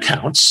bank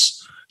accounts.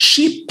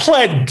 She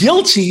pled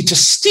guilty to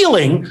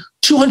stealing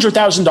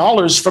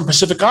 $200,000 from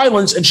Pacific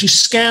Islands, and she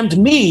scammed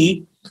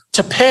me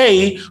to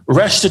pay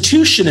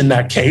restitution in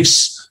that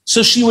case.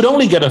 So she would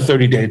only get a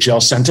 30-day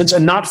jail sentence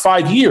and not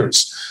 5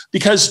 years.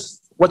 Because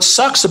what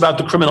sucks about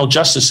the criminal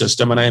justice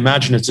system, and I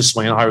imagine it's this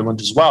way in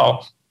Ireland as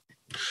well,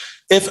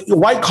 if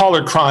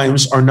white-collar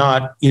crimes are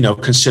not,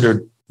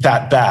 considered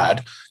that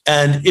bad,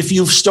 and if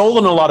you've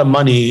stolen a lot of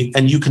money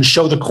and you can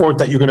show the court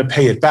that you're going to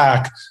pay it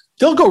back,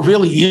 they'll go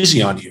really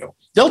easy on you.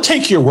 They'll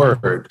take your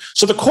word.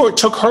 So the court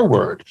took her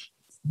word.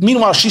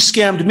 Meanwhile, she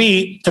scammed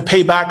me to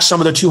pay back some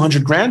of the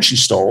 $200,000 she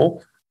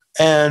stole.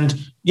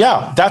 And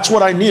yeah, that's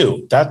what I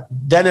knew.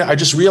 Then I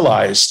just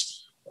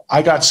realized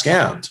I got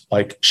scammed.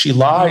 Like, she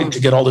lied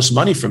to get all this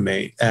money from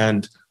me.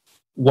 And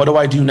what do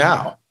I do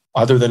now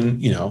other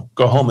than,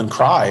 go home and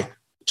cry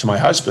to my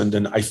husband?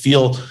 And I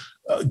feel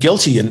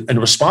guilty and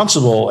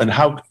responsible. And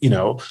how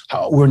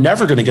we're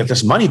never going to get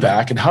this money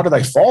back. And how did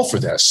I fall for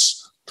this?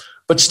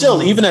 But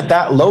still, even at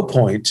that low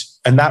point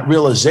and that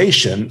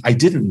realization, I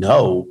didn't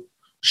know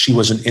she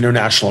was an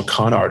international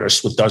con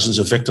artist with dozens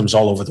of victims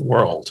all over the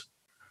world.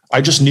 I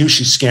just knew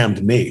she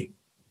scammed me.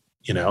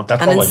 That's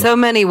and in so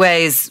many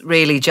ways,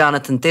 really,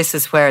 Jonathan, this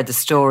is where the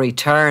story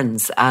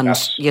turns. And,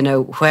 yes.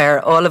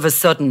 Where all of a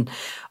sudden,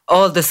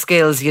 all the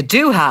skills you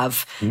do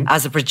have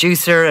as a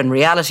producer and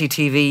reality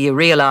TV, you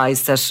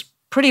realize that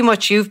pretty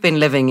much you've been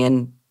living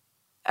in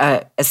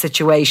a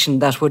situation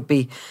that would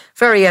be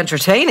very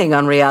entertaining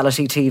on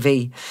reality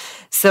TV.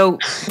 So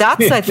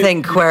that's, I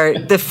think, where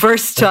the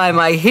first time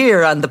I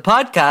hear on the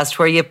podcast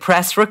where you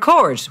press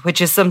record,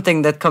 which is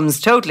something that comes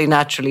totally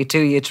naturally to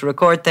you to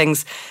record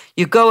things.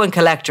 You go and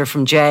collect her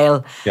from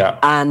jail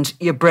and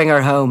you bring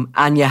her home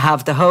and you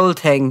have the whole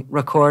thing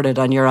recorded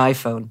on your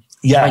iPhone.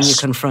 Yes. When you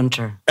confront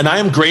her. And I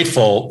am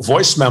grateful,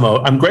 voice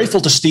memo. I'm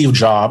grateful to Steve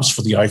Jobs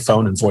for the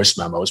iPhone and voice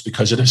memos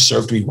because it has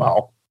served me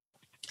well.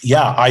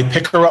 Yeah, I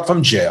pick her up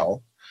from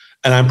jail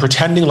and I'm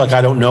pretending like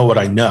I don't know what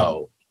I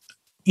know.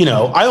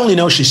 I only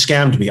know she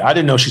scammed me. I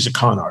didn't know she's a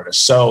con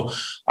artist. So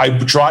I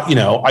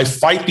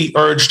fight the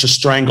urge to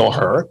strangle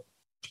her.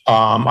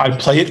 I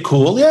play it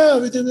cool. Yeah.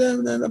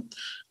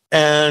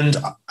 And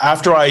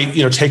after I,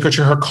 take her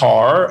to her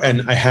car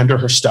and I hand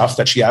her stuff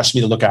that she asked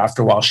me to look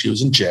after while she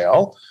was in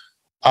jail,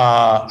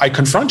 I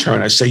confront her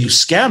and I say, you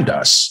scammed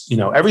us.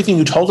 Everything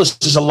you told us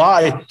is a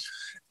lie.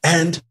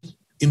 And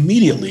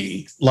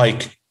immediately,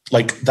 like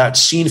that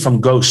scene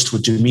from Ghost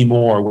with Demi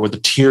Moore, where the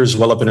tears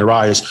well up in her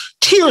eyes.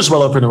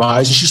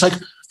 And she's like,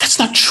 "That's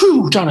not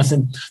true,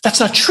 Jonathan. That's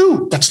not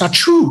true. That's not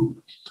true."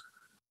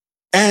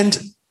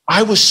 And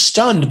I was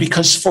stunned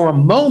because for a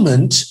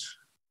moment,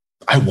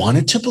 I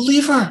wanted to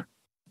believe her.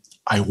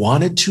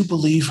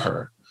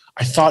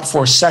 I thought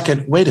for a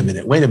second, wait a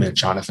minute,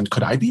 Jonathan,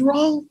 could I be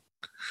wrong?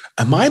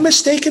 Am I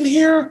mistaken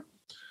here?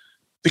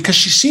 Because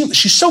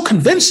she's so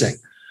convincing.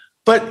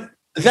 But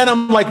then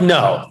I'm like,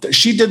 no,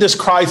 she did this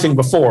cry thing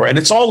before, and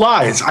it's all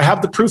lies. I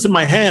have the proof in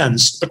my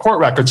hands, the court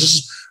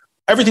records.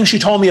 Everything she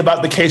told me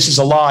about the case is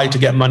a lie to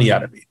get money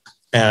out of me.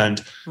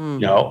 And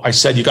I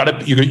said,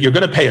 you're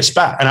going to pay us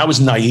back. And I was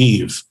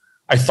naive.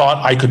 I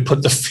thought I could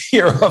put the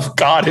fear of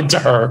God into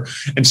her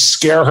and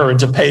scare her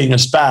into paying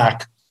us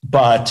back.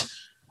 But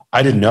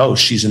I didn't know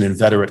she's an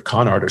inveterate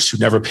con artist who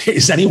never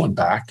pays anyone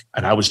back.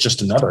 And I was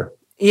just another.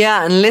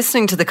 Yeah, and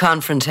listening to the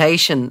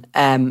confrontation,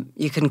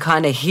 you can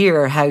kind of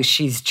hear how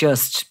she's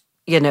just,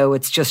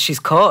 it's just she's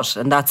caught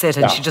and that's it.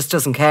 And she just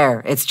doesn't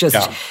care. It's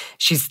just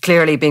she's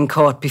clearly been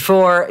caught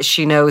before.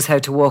 She knows how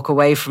to walk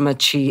away from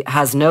it. She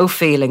has no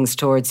feelings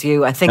towards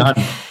you. I think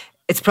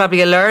it's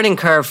probably a learning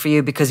curve for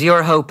you because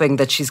you're hoping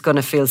that she's going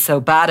to feel so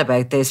bad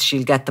about this,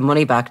 she'll get the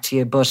money back to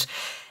you. But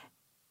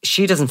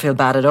she doesn't feel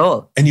bad at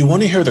all. And you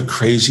want to hear the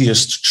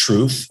craziest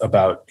truth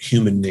about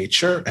human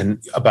nature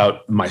and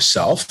about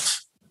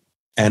myself?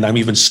 And I'm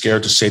even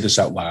scared to say this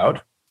out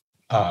loud.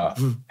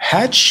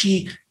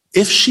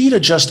 If she'd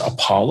have just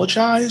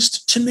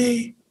apologized to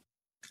me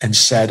and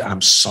said,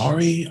 "I'm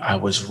sorry, I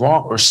was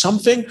wrong," or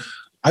something,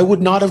 I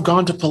would not have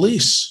gone to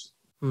police.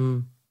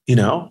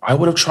 I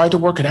would have tried to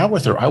work it out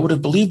with her. I would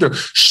have believed her.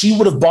 She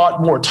would have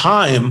bought more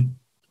time.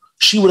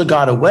 She would have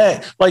got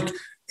away.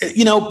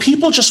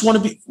 People just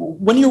want to be,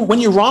 when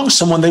you wrong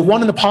someone, they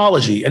want an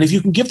apology. And if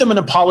you can give them an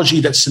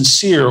apology that's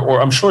sincere,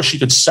 or I'm sure she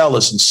could sell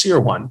a sincere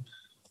one,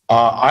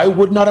 I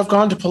would not have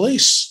gone to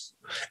police.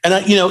 And,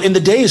 in the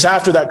days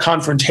after that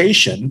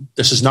confrontation,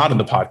 this is not in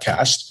the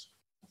podcast,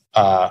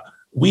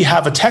 we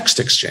have a text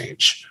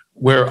exchange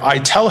where I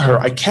tell her,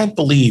 "I can't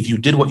believe you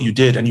did what you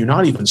did and you're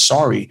not even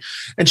sorry."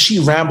 And she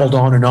rambled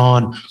on and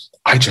on.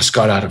 "I just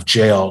got out of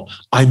jail.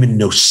 I'm in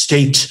no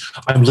state.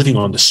 I'm living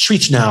on the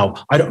streets now.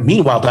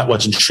 Meanwhile, that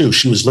wasn't true.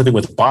 She was living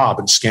with Bob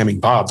and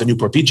scamming Bob, the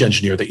Newport Beach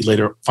engineer that you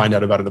later find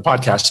out about in the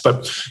podcast.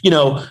 But,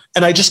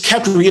 and I just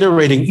kept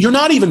reiterating, "You're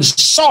not even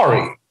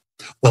sorry."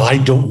 "Well, I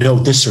don't know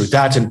this or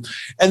that." And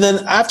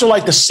then after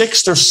like the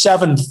 6th or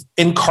 7th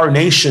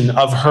incarnation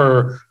of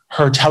her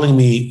telling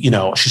me,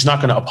 she's not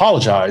going to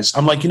apologize,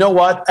 I'm like, "You know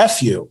what?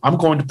 F you. I'm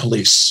going to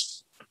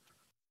police."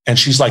 And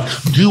she's like,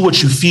 "Do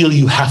what you feel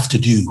you have to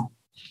do."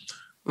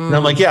 And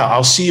I'm like, "Yeah,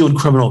 I'll see you in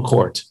criminal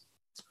court."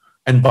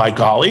 And by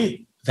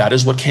golly, that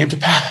is what came to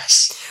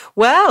pass.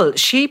 Well,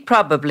 she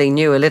probably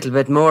knew a little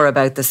bit more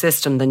about the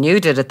system than you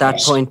did at that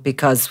point,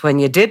 because when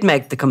you did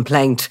make the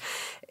complaint,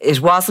 it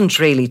wasn't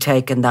really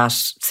taken that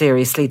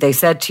seriously. They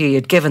said to you,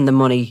 you'd given the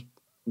money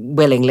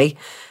willingly.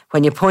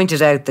 When you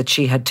pointed out that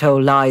she had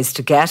told lies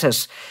to get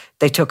it,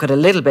 they took it a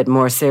little bit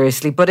more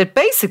seriously. But it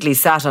basically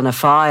sat on a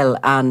file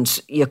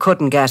and you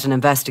couldn't get an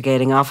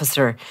investigating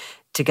officer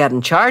to get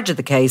in charge of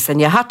the case.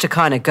 And you had to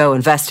kind of go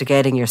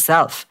investigating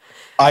yourself.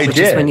 Which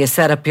is when you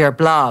set up your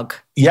blog.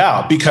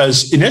 Yeah,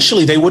 because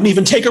initially they wouldn't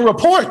even take a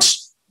report.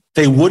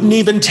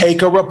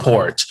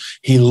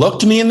 He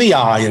looked me in the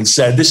eye and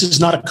said, "This is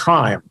not a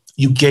crime.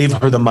 You gave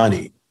her the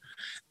money."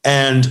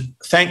 And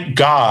thank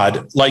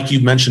God, like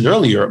you mentioned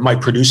earlier, my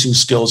producing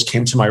skills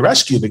came to my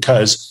rescue,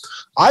 because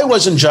I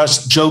wasn't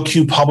just Joe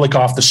Q Public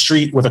off the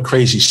street with a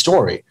crazy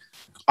story.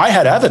 I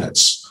had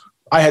evidence.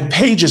 I had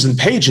pages and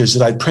pages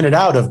that I'd printed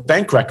out of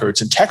bank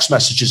records and text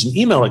messages and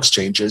email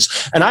exchanges.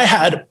 And I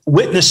had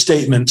witness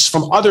statements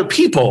from other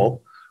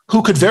people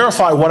who could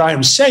verify what I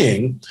am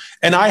saying.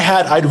 And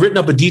I'd written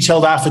up a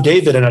detailed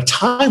affidavit and a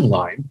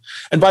timeline.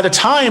 And by the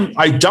time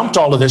I dumped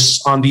all of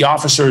this on the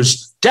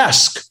officer's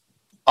desk,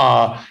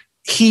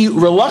 he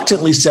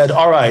reluctantly said,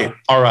 all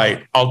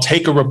right, I'll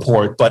take a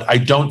report, but I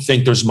don't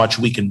think there's much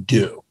we can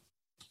do.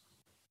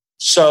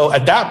 So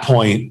at that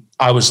point,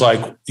 I was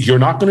like, "You're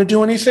not going to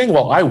do anything?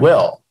 Well, I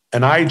will."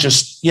 And I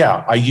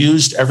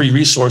used every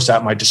resource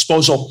at my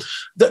disposal.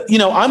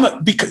 I'm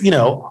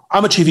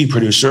a TV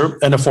producer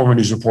and a former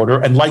news reporter.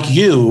 And like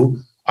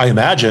you, I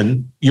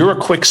imagine you're a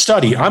quick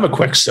study. I'm a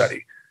quick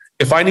study.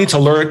 If I need to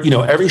learn,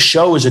 every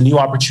show is a new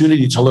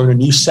opportunity to learn a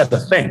new set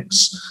of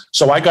things.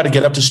 So I got to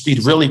get up to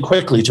speed really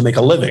quickly to make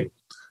a living,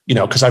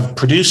 because I've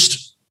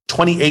produced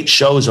 28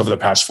 shows over the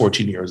past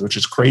 14 years, which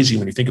is crazy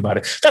when you think about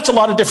it. That's a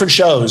lot of different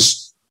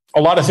shows,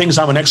 a lot of things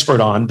I'm an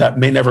expert on that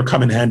may never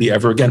come in handy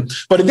ever again.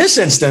 But in this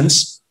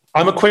instance,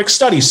 I'm a quick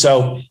study.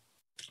 So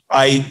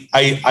I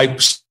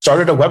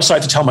started a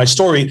website to tell my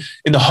story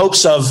in the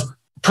hopes of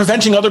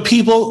preventing other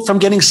people from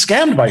getting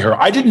scammed by her.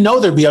 I didn't know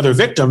there'd be other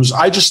victims.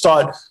 I just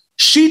thought,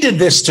 she did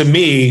this to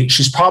me,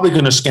 she's probably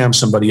going to scam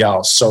somebody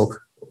else. So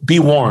be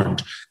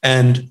warned.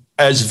 And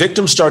as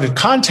victims started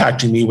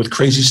contacting me with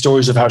crazy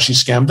stories of how she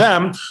scammed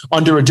them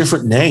under a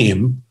different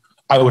name,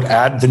 I would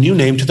add the new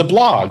name to the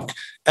blog.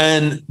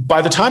 And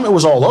by the time it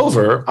was all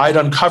over, I'd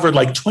uncovered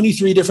like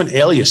 23 different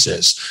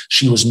aliases.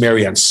 She was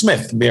Marianne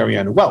Smyth,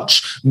 Marianne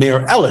Welch,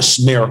 Mair Ellis,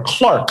 Mair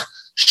Clark.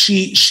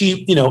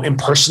 She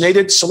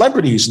impersonated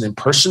celebrities and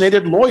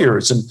impersonated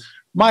lawyers. And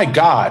my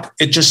God,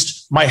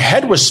 my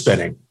head was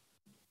spinning.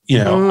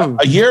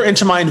 A year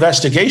into my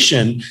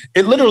investigation,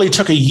 it literally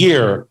took a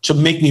year to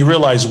make me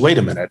realize, wait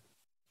a minute,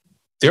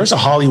 there's a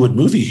Hollywood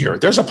movie here.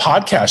 There's a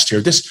podcast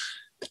here.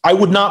 I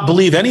would not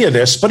believe any of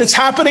this, but it's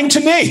happening to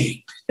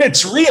me.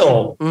 It's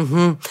real.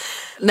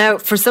 Mm-hmm. Now,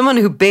 for someone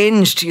who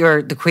binged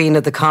You're the Queen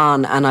of the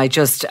Con, and I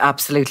just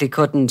absolutely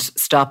couldn't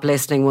stop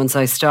listening once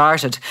I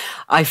started,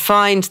 I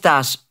find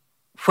that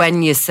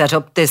when you set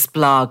up this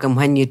blog and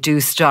when you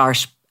do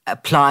start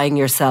applying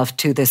yourself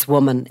to this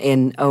woman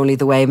in only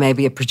the way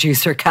maybe a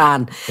producer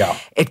can,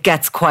 it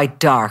gets quite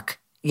dark.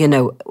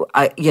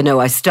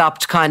 I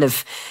stopped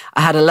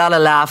I had a lot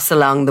of laughs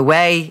along the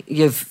way.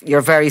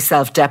 You're very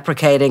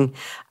self-deprecating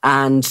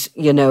and,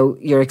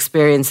 your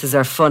experiences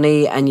are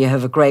funny and you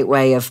have a great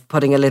way of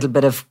putting a little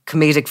bit of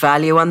comedic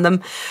value on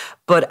them.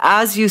 But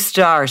as you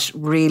start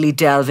really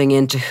delving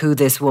into who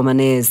this woman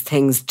is,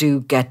 things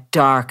do get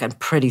dark and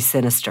pretty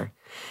sinister.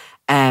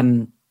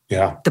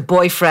 The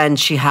boyfriend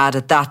she had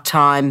at that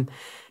time,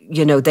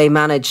 they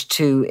managed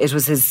to, it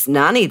was his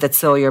nanny that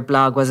saw your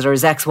blog, was it? Or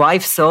his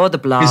ex-wife saw the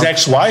blog. His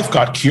ex-wife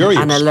got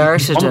curious. And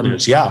alerted him.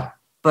 Yeah.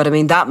 But I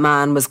mean, that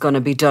man was going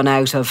to be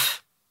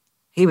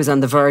he was on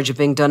the verge of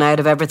being done out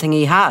of everything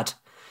he had.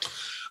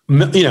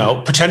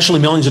 Potentially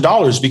millions of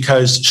dollars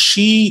because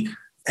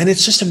and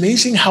it's just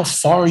amazing how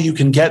far you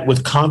can get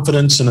with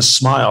confidence and a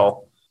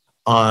smile.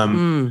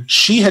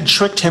 She had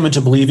tricked him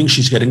into believing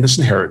she's getting this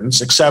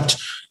inheritance,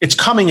 except it's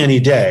coming any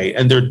day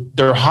and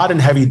they're hot and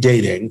heavy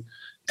dating.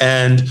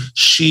 And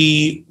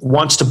she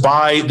wants to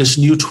buy this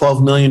new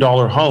 $12 million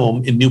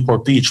home in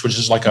Newport Beach, which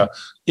is like an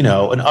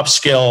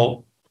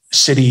upscale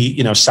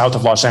city, south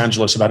of Los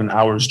Angeles, about an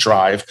hour's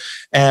drive.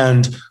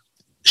 And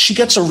she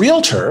gets a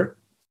realtor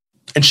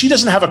and she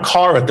doesn't have a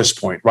car at this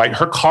point, right?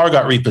 Her car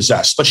got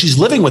repossessed, but she's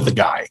living with the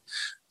guy.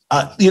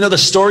 The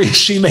story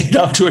she made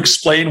up to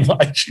explain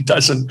why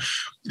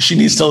she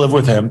needs to live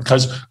with him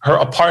because her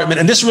apartment,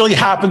 and this really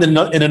happened in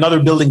another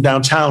building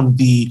downtown.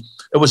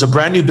 It was a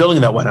brand new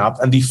building that went up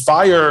and the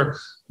fire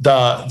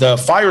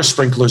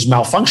sprinklers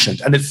malfunctioned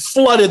and it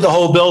flooded the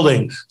whole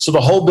building. So the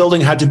whole building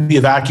had to be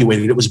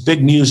evacuated. It was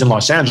big news in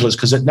Los Angeles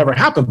because it never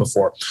happened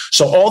before.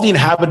 So all the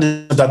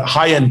inhabitants of that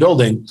high-end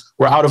building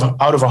were out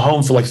of a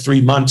home for like 3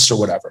 months or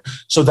whatever.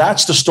 So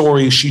that's the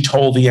story she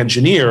told the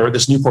engineer,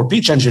 this Newport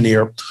Beach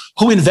engineer,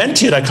 who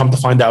invented, I come to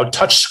find out,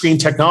 touchscreen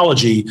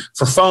technology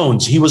for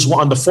phones. He was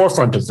on the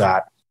forefront of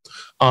that.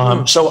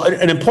 So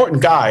an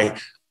important guy,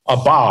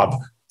 Bob,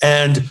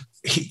 and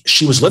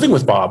she was living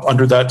with Bob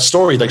under that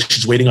story, like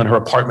she's waiting on her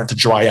apartment to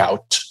dry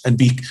out and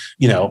be,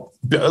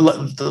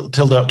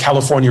 till the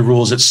California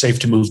rules it's safe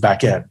to move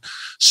back in.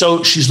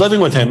 So she's living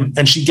with him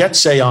and she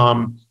gets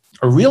a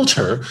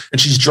realtor and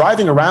she's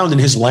driving around in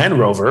his Land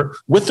Rover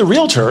with the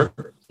realtor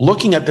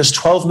looking at this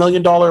 $12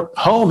 million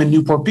home in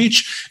Newport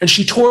Beach. And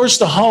she tours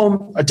the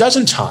home a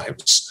dozen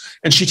times.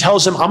 And she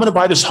tells him, I'm going to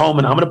buy this home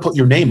and I'm going to put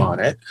your name on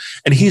it.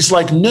 And he's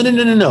like,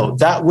 no,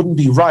 that wouldn't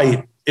be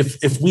right.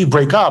 If we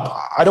break up,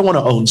 I don't want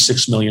to own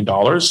 $6 million,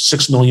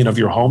 $6 million of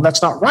your home.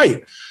 That's not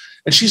right.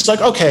 And she's like,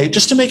 okay,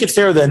 just to make it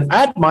fair, then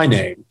add my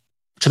name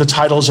to the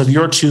titles of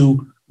your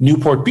 2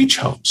 Newport Beach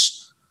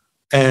homes.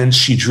 And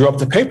she drew up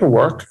the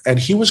paperwork and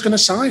he was going to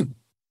sign.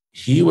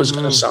 He was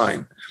going to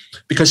sign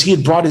because he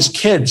had brought his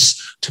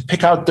kids to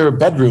pick out their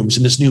bedrooms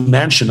in this new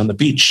mansion on the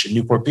beach in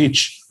Newport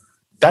Beach.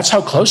 That's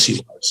how close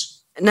he was.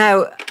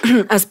 Now,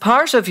 as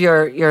part of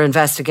your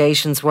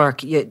investigations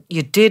work,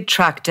 you did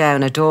track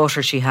down a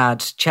daughter she had,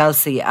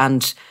 Chelsea,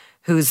 and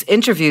who's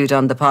interviewed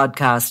on the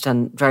podcast,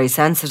 and very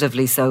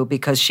sensitively so,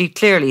 because she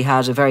clearly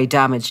had a very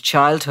damaged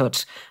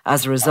childhood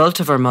as a result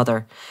of her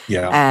mother.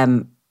 Yeah.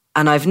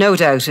 And I've no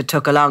doubt it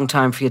took a long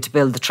time for you to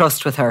build the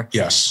trust with her.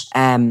 Yes.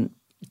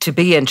 To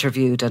be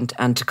interviewed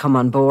and to come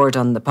on board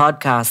on the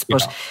podcast.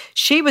 But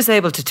she was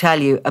able to tell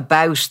you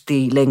about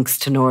the links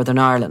to Northern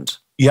Ireland.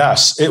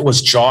 Yes, it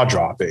was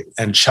jaw-dropping.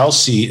 And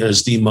Chelsea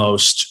is the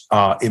most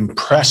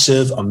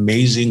impressive,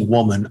 amazing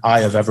woman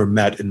I have ever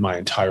met in my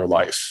entire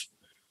life.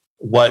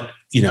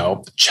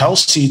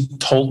 Chelsea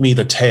told me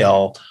the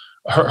tale,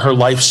 her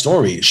life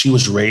story. She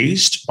was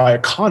raised by a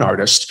con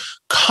artist,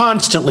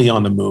 constantly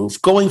on the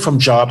move, going from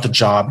job to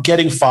job,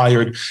 getting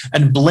fired,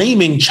 and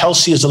blaming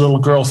Chelsea as a little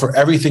girl for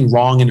everything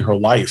wrong in her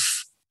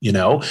life,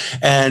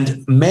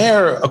 And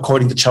Mair,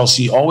 according to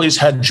Chelsea, always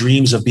had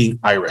dreams of being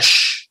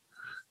Irish.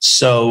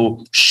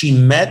 So she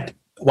met,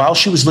 while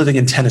she was living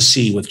in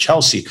Tennessee with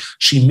Chelsea,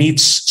 she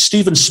meets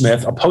Stephen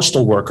Smyth, a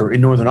postal worker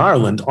in Northern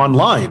Ireland,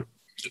 online.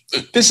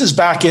 This is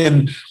back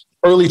in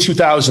early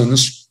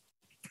 2000s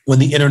when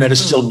the internet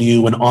is still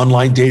new and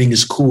online dating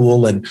is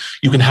cool and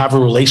you can have a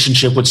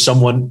relationship with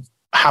someone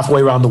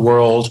halfway around the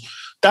world.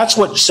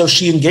 So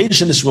she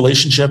engaged in this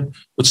relationship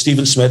with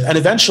Stephen Smyth, and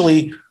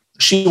eventually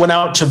she went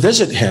out to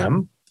visit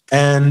him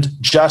and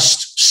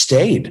just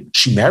stayed.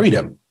 She married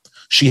him.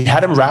 she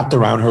had him wrapped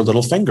around her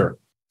little finger,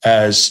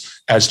 as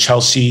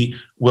Chelsea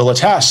will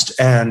attest.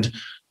 And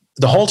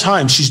the whole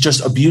time she's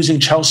just abusing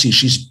Chelsea.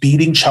 She's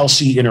beating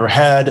Chelsea in her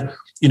head,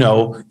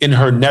 in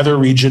her nether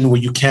region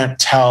where you can't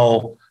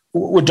tell,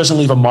 where it doesn't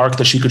leave a mark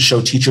that she could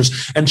show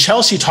teachers. And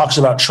Chelsea talks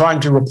about trying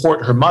to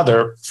report her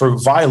mother for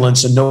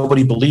violence, and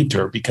nobody believed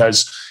her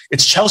because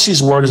it's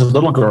Chelsea's word as a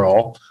little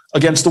girl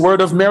against the word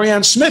of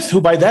Marianne Smyth,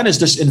 who by then is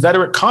this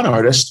inveterate con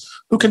artist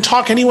who can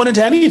talk anyone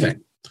into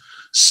anything.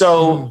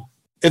 So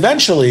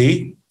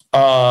eventually,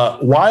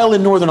 while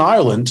in Northern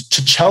Ireland,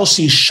 to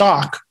Chelsea's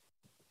shock,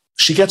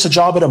 she gets a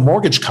job at a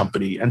mortgage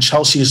company. And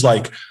Chelsea is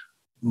like,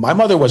 my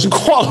mother wasn't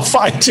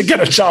qualified to get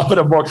a job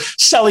at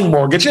selling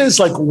mortgages.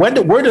 Like, where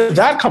did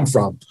that come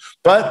from?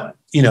 But,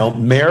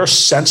 Mair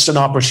sensed an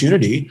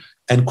opportunity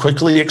and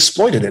quickly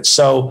exploited it.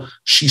 So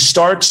she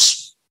starts,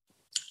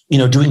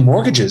 doing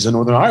mortgages in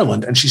Northern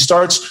Ireland, and she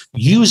starts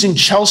using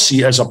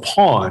Chelsea as a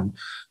pawn.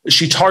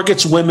 She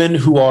targets women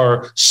who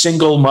are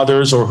single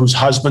mothers or whose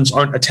husbands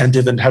aren't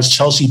attentive and has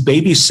Chelsea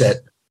babysit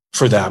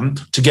for them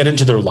to get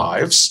into their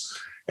lives.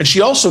 And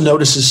she also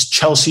notices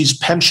Chelsea's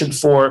penchant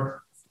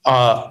for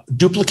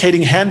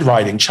duplicating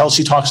handwriting.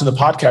 Chelsea talks in the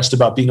podcast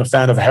about being a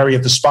fan of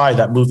Harriet the Spy,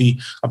 that movie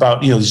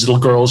about, these little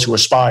girls who are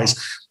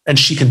spies, and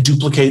she can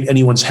duplicate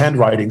anyone's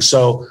handwriting.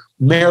 So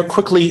Mair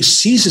quickly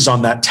seizes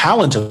on that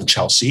talent of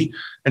Chelsea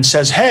and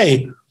says,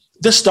 hey,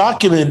 this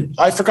document,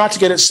 I forgot to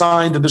get it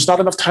signed and there's not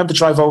enough time to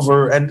drive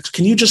over. And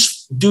can you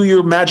just do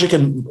your magic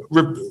and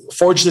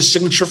forge this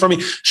signature for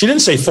me? She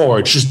didn't say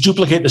forge, just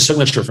duplicate the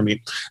signature for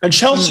me. And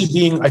Chelsea,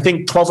 being, I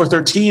think, 12 or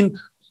 13,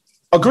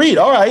 agreed.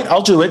 All right,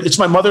 I'll do it. It's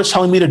my mother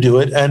telling me to do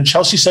it. And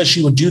Chelsea says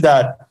she would do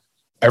that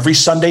every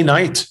Sunday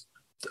night.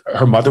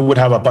 Her mother would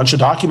have a bunch of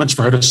documents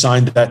for her to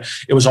sign, that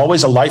it was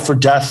always a life or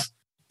death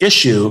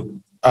issue.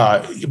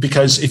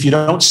 Because if you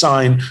don't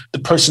sign, the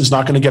person's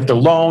not going to get their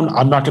loan.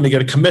 I'm not going to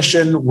get a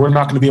commission. We're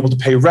not going to be able to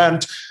pay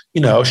rent.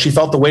 She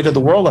felt the weight of the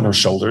world on her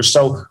shoulders.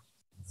 So,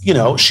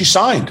 she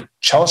signed.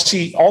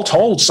 Chelsea, all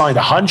told, signed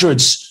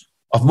hundreds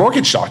of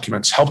mortgage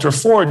documents, helped her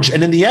forge.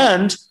 And in the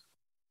end,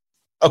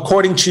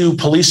 according to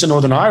police in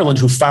Northern Ireland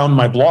who found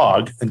my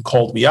blog and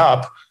called me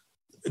up,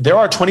 there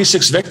are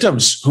 26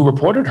 victims who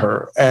reported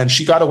her, and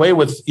she got away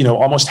with,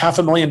 almost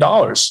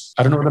 $500,000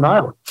 out of Northern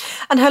Ireland.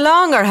 And how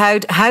long or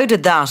how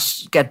did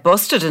that get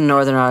busted in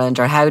Northern Ireland,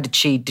 or how did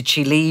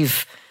she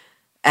leave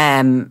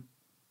in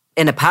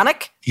a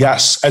panic?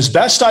 Yes, as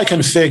best I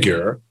can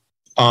figure,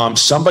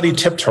 somebody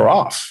tipped her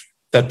off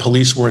that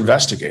police were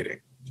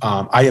investigating.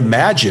 I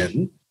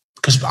imagine,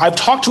 because I've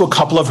talked to a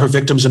couple of her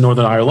victims in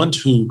Northern Ireland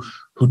who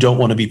don't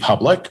want to be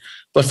public,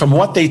 but from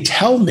what they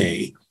tell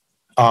me,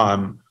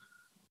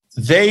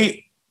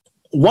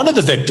 one of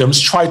the victims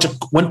tried to,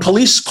 when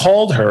police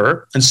called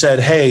her and said,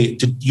 hey,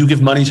 did you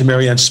give money to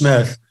Marianne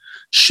Smyth?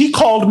 She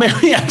called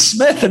Marianne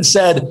Smyth and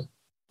said,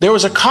 there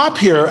was a cop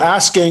here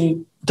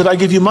asking, did I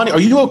give you money? Are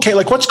you okay?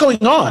 Like, what's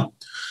going on?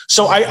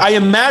 So I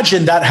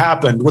imagine that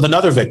happened with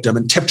another victim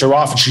and tipped her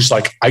off, and she's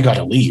like, I got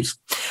to leave.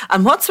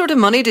 And what sort of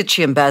money did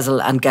she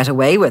embezzle and get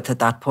away with at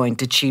that point?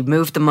 Did she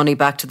move the money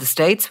back to the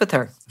States with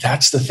her?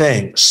 That's the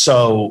thing.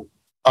 So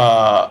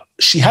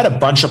she had a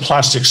bunch of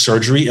plastic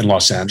surgery in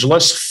Los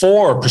Angeles,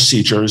 4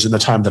 procedures in the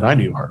time that I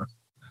knew her.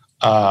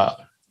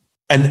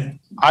 And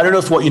I don't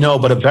know what you know,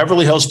 but a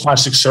Beverly Hills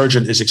plastic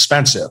surgeon is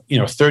expensive.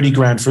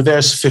 $30,000 for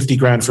this,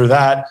 $50,000 for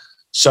that.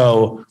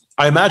 So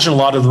I imagine a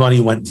lot of the money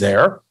went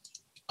there.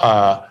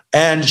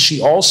 And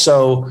she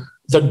also,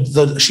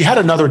 she had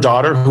another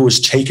daughter who was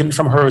taken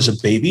from her as a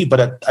baby, but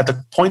at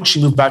the point she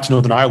moved back to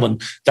Northern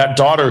Ireland, that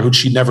daughter, who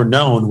she'd never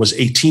known, was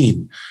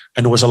 18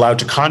 and was allowed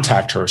to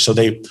contact her. So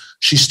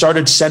she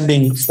started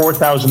sending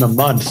 $4,000 a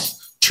month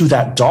to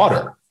that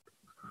daughter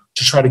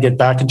to try to get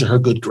back into her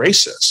good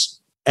graces.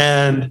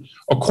 And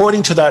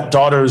according to that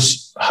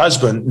daughter's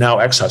husband, now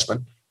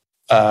ex-husband,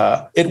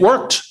 it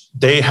worked.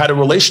 They had a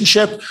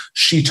relationship.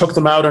 She took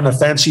them out on a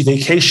fancy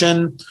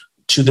vacation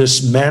to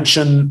this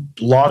mansion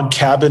log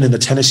cabin in the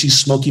Tennessee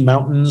Smoky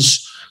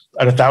Mountains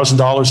at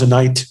 $1,000 a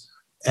night.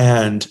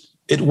 And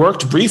it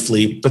worked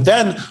briefly, but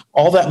then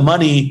all that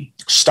money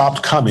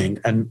stopped coming,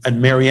 and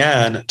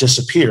Marianne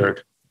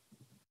disappeared.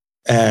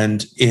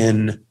 And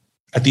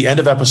at the end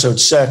of episode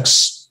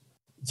 6,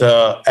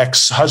 the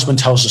ex-husband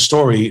tells the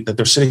story that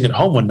they're sitting at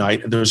home one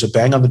night and there's a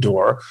bang on the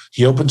door.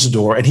 He opens the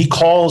door and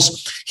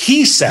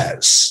he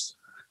says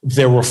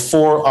there were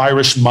 4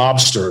 Irish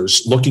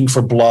mobsters looking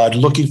for blood,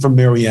 looking for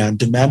Marianne,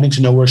 demanding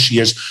to know where she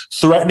is,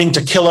 threatening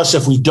to kill us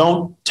if we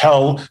don't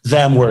tell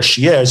them where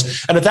she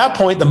is. And at that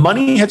point, the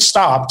money had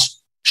stopped.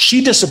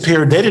 She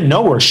disappeared. They didn't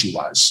know where she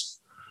was.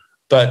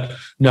 But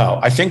no,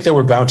 I think they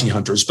were bounty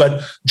hunters.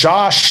 But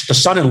Josh, the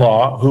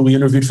son-in-law, who we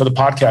interviewed for the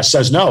podcast,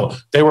 says no,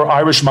 they were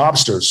Irish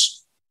mobsters.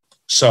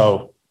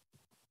 So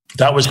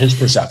that was his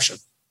perception.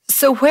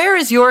 So where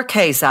is your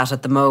case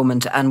at the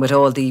moment, and with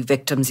all the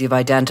victims you've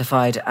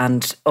identified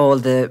and all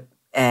the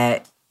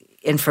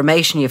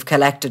information you've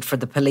collected for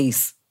the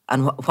police,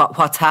 and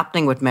what's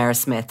happening with Mair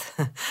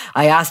Smyth?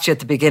 I asked you at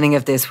the beginning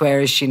of this,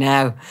 where is she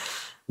now?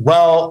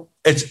 Well,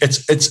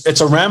 it's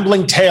a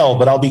rambling tale,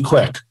 but I'll be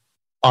quick.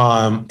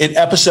 In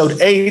episode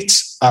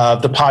 8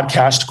 of the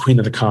podcast, Queen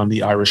of the Con,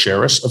 the Irish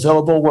Heiress,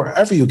 available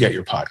wherever you get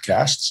your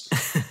podcasts.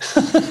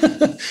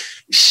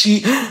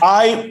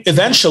 I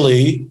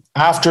eventually,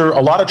 after a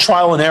lot of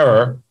trial and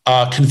error,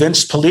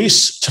 convinced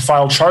police to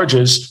file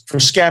charges for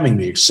scamming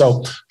me.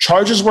 So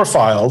charges were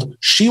filed.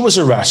 She was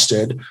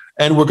arrested,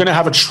 and we're going to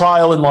have a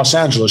trial in Los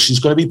Angeles. She's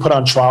going to be put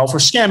on trial for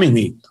scamming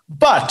me.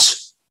 But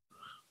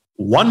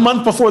 1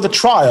 month before the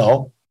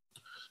trial,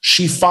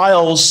 she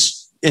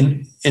files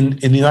in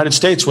the United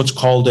States what's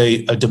called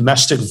a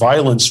domestic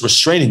violence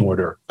restraining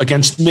order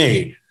against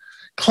me,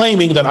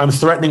 claiming that I'm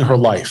threatening her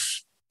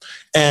life.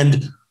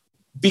 And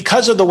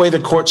because of the way the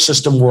court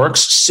system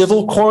works,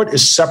 civil court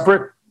is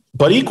separate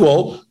but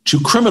equal to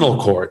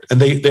criminal court, and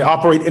they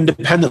operate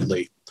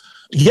independently.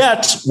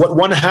 Yet,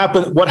 what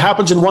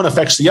happens in one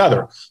affects the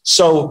other.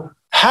 So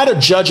had a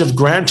judge have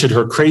granted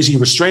her crazy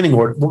restraining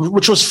order,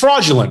 which was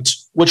fraudulent,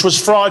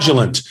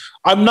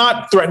 I'm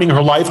not threatening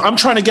her life. I'm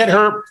trying to get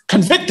her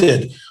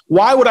convicted.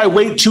 Why would I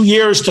wait 2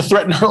 years to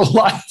threaten her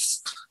life?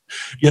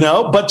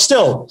 But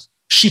still,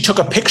 she took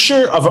a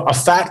picture of a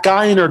fat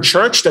guy in her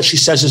church that she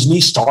says is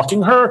me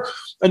stalking her.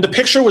 And the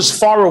picture was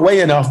far away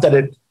enough that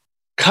it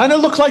kind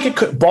of looked like it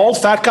could, bald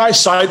fat guy,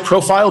 side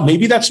profile.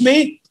 Maybe that's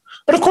me.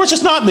 But of course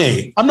it's not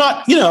me. I'm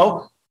not,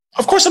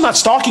 of course I'm not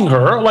stalking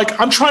her. Like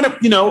I'm trying to,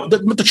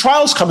 the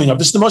trial's coming up.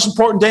 This is the most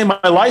important day in my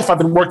life. I've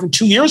been working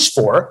 2 years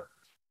for.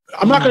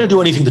 I'm not going to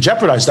do anything to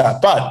jeopardize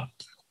that. But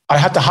I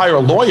had to hire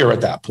a lawyer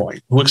at that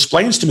point who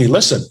explains to me,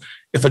 listen,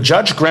 if a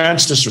judge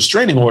grants this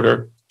restraining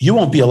order, you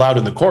won't be allowed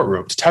in the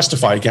courtroom to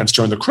testify against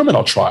her in the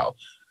criminal trial.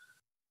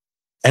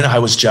 And I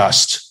was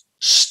just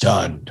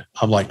stunned.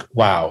 I'm like,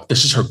 wow,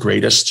 this is her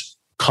greatest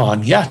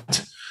con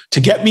yet, to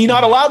get me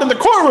not allowed in the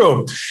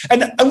courtroom.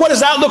 And what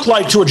does that look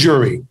like to a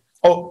jury?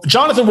 Oh,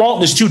 Jonathan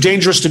Walton is too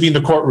dangerous to be in the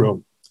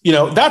courtroom.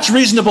 That's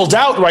reasonable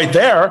doubt right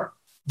there.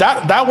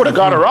 That would have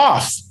got her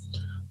off.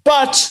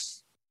 But,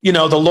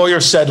 the lawyer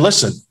said,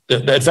 listen,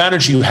 the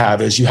advantage you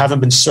have is you haven't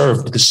been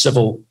served with the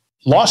civil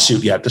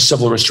lawsuit yet, the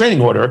civil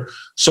restraining order.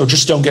 So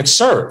just don't get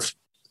served.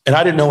 And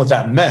I didn't know what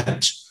that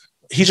meant.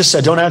 He just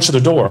said, don't answer the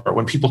door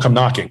when people come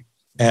knocking.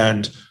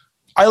 And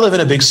I live in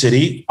a big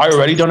city. I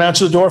already don't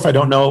answer the door. If I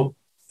don't know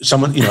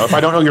someone, if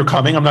I don't know you're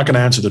coming, I'm not going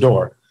to answer the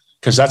door,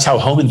 because that's how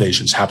home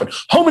invasions happen.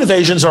 Home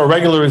invasions are a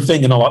regular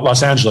thing in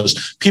Los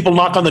Angeles. People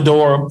knock on the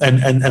door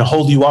and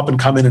hold you up and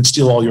come in and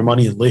steal all your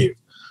money and leave.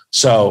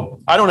 So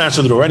I don't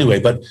answer the door anyway.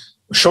 But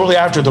shortly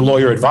after the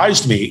lawyer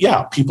advised me,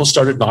 people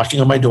started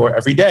knocking on my door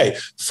every day,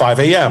 5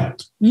 a.m.,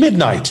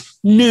 midnight,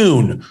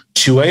 noon,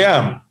 2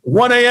 a.m.,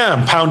 1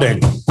 a.m.,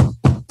 pounding.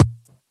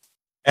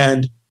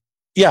 And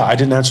I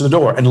didn't answer the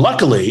door. And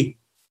luckily,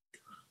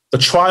 the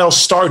trial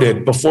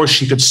started before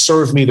she could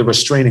serve me the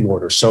restraining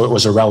order. So it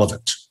was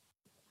irrelevant.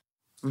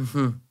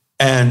 Mm-hmm.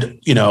 And,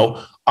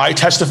 I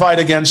testified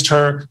against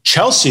her.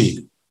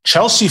 Chelsea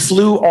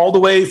flew all the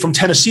way from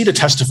Tennessee to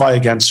testify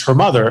against her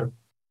mother.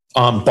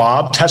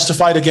 Bob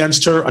testified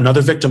against her.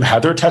 Another victim,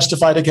 Heather,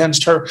 testified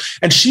against her.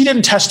 And she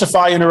didn't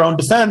testify in her own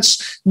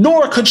defense,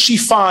 nor could she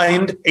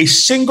find a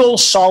single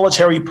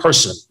solitary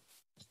person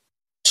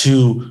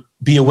to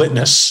be a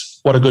witness.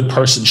 What a good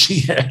person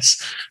she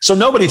is. So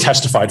nobody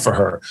testified for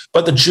her,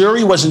 but the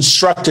jury was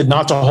instructed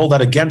not to hold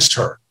that against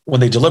her when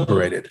they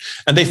deliberated,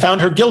 and they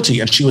found her guilty,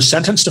 and she was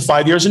sentenced to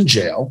 5 years in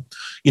jail.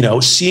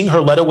 Seeing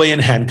her led away in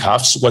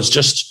handcuffs was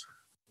just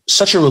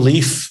such a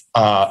relief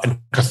and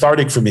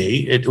cathartic for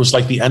me. It was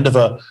like the end of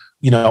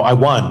I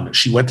won.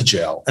 She went to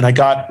jail, and I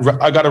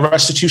got a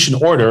restitution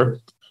order,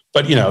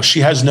 but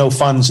she has no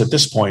funds at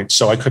this point,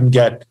 so I couldn't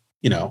get.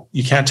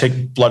 You can't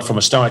take blood from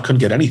a stone. I couldn't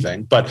get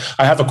anything, but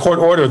I have a court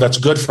order that's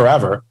good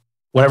forever.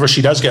 Whenever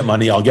she does get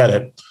money, I'll get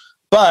it.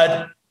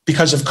 But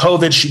because of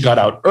COVID, she got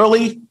out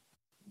early.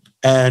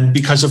 And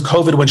because of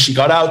COVID, when she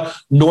got out,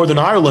 Northern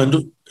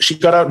Ireland, she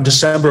got out in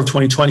December of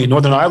 2020.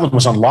 Northern Ireland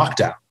was on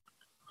lockdown.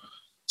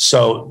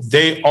 So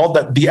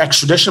the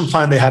extradition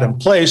plan they had in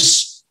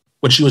place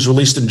when she was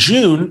released in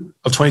June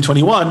of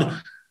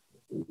 2021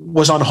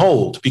 was on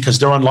hold because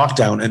they're on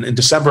lockdown in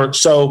December.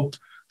 So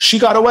she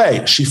got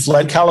away. She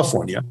fled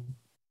California.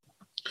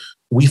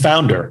 We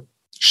found her.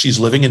 She's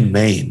living in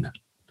Maine.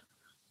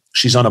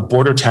 She's on a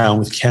border town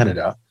with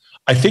Canada.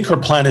 I think her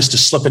plan is to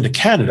slip into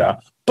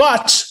Canada.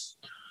 But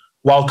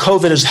while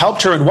COVID has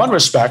helped her in one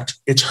respect,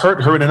 it's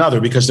hurt her in another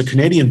because the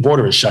Canadian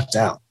border is shut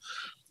down.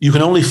 You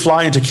can only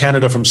fly into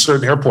Canada from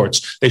certain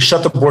airports. They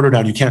shut the border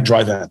down. You can't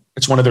drive in.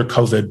 It's one of their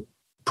COVID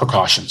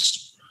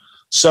precautions.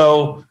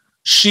 So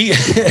she's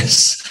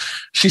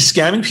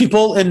scamming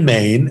people in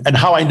Maine. And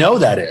how I know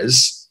that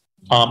is,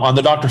 on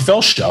the Dr.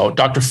 Phil show,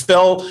 Dr.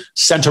 Phil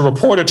sent a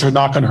reporter to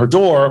knock on her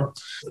door.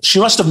 She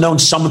must have known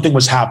something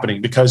was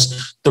happening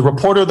because the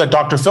reporter that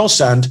Dr. Phil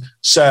sent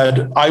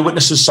said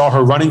eyewitnesses saw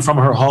her running from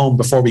her home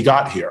before we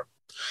got here.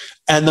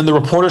 And then the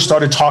reporter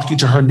started talking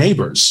to her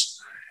neighbors.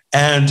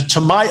 And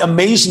to my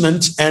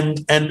amazement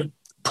and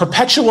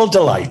perpetual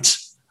delight,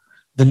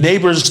 the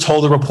neighbors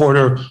told the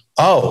reporter,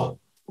 oh,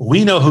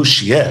 we know who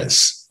she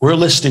is. We're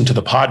listening to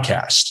the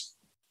podcast.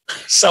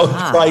 So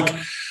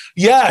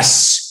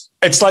yes,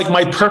 It's like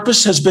my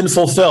purpose has been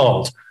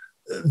fulfilled.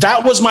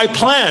 That was my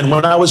plan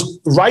when I was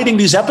writing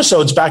these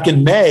episodes back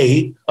in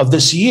May of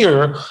this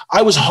year.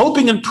 I was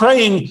hoping and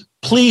praying,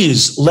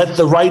 please let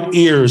the right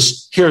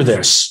ears hear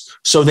this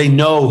so they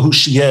know who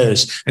she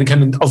is and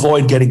can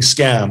avoid getting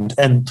scammed.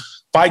 And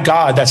by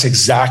God, that's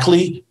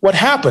exactly what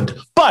happened.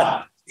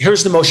 But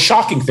here's the most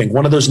shocking thing.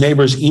 One of those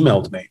neighbors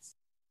emailed me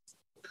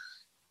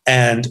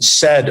and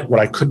said what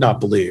I could not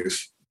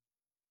believe,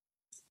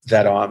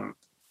 that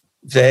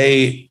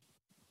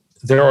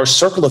there are a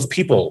circle of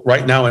people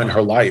right now in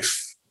her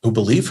life who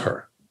believe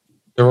her.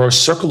 There are a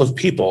circle of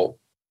people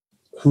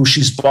who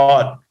she's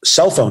bought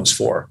cell phones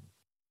for,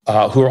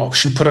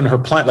 she put on her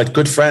plant, like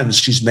good friends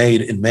she's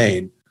made in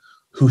Maine,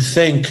 who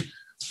think,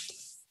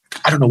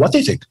 I don't know what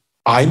they think.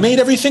 I made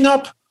everything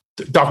up.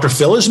 Dr.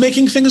 Phil is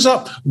making things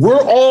up.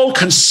 We're all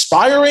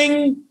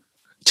conspiring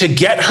to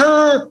get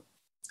her,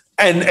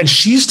 and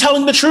she's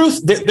telling the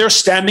truth. They're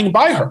standing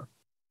by her.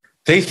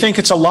 They think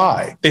it's a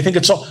lie. They think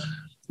it's all,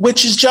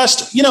 which is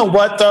just, you know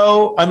what,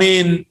 though? I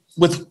mean,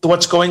 with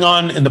what's going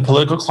on in the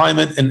political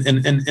climate in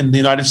the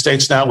United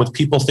States now, with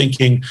people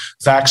thinking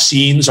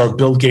vaccines are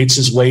Bill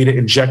Gates's way to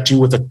inject you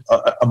with a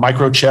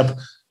microchip.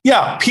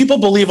 Yeah, people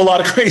believe a lot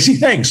of crazy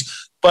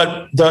things.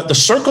 But the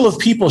circle of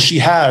people she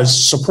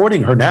has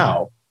supporting her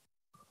now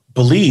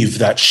believe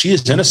that she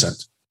is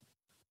innocent,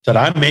 that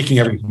I'm making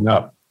everything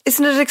up.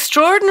 Isn't it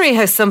extraordinary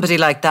how somebody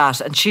like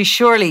that, and she's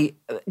surely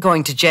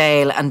going to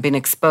jail and been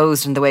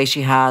exposed in the way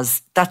she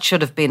has, that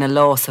should have been a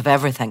loss of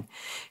everything.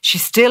 She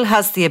still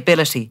has the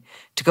ability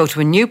to go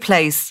to a new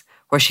place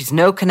where she's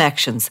no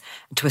connections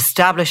and to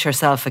establish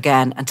herself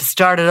again and to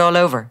start it all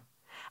over.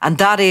 And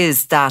that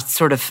is that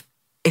sort of,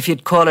 if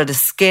you'd call it a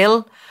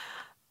skill,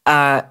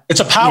 it's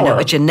a power,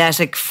 a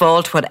genetic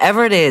fault,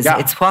 whatever it is,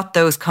 It's what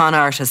those con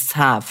artists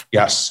have.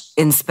 Yes.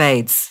 In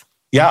spades.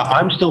 Yeah,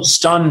 I'm still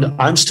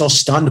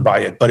stunned by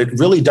it, but it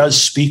really does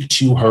speak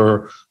to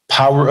her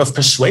power of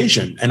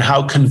persuasion and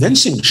how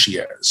convincing she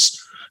is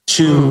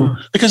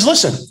because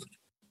listen,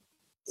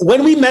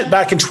 when we met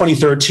back in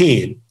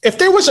 2013, if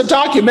there was a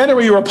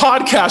documentary or a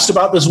podcast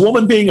about this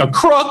woman being a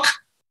crook,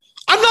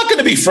 I'm not going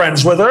to be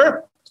friends with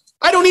her.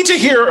 I don't need to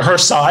hear her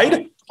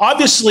side.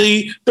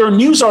 Obviously, there are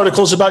news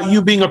articles about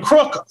you being a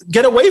crook.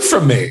 Get away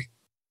from me.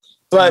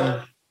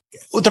 But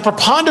with the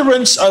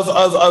preponderance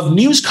of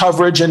news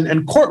coverage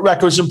and court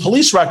records and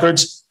police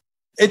records,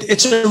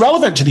 it's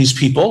irrelevant to these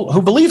people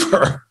who believe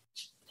her,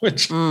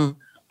 which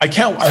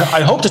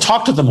I hope to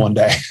talk to them one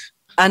day.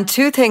 And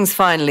two things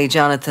finally,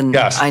 Jonathan,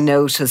 I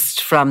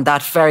noticed from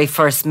that very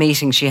first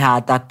meeting she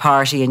had, that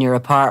party in your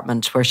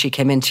apartment where she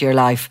came into your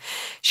life.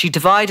 She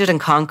divided and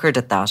conquered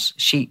at that.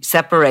 She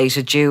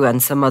separated you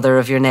and some other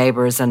of your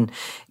neighbours and,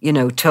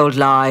 told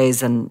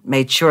lies and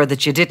made sure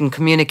that you didn't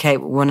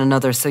communicate with one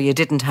another, so you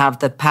didn't have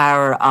the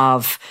power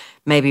of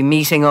maybe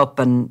meeting up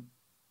and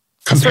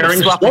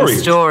comparing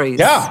stories.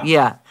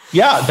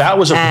 Yeah, that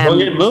was a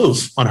brilliant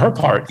move on her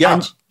part. Yeah.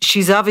 And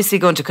she's obviously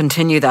going to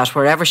continue that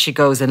wherever she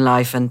goes in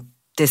life, and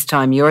this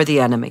time you're the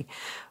enemy.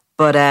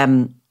 But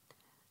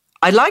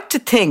I like to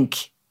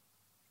think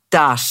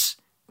that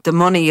the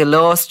money you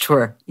lost to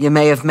her, you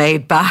may have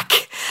made back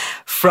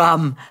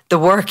from the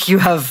work you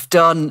have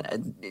done.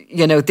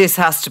 This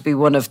has to be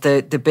one of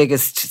the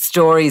biggest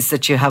stories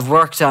that you have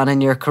worked on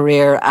in your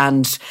career,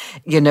 and,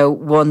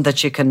 one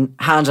that you can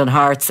hand on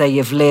heart say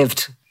you've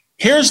lived.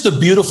 Here's the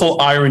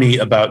beautiful irony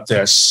about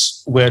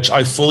this, which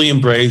I fully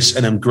embrace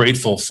and am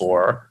grateful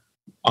for.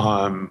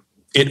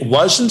 It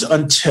wasn't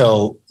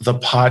until the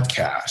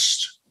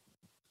podcast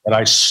that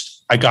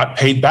I got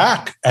paid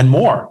back and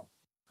more.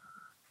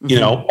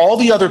 Mm-hmm. All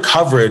the other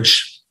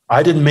coverage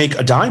I didn't make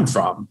a dime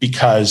from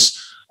because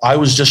I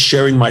was just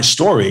sharing my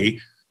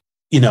story.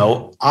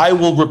 I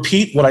will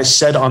repeat what I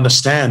said on the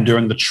stand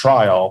during the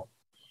trial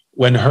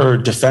when her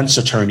defense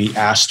attorney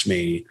asked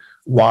me,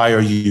 why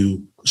are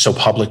you so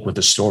public with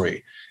the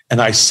story?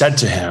 And I said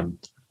to him,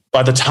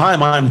 by the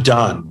time I'm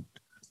done,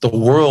 the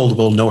world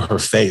will know her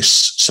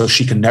face so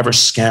she can never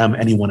scam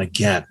anyone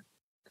again.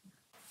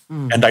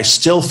 And I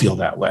still feel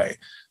that way.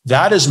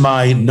 That is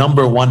my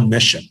number one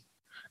mission.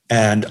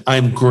 And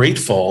I'm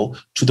grateful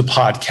to the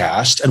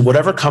podcast and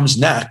whatever comes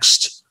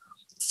next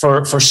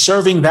for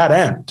serving that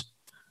end.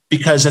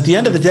 Because at the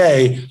end of the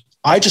day,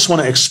 I just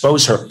want to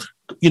expose her.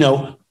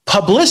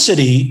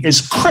 Publicity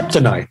is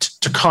kryptonite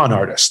to con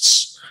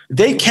artists.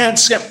 They can't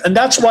skip. And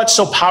that's what's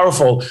so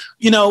powerful.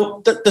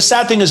 The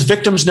sad thing is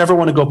victims never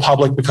want to go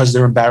public because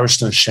they're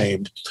embarrassed and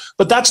ashamed.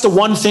 But that's the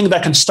one thing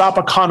that can stop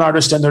a con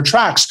artist in their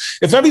tracks.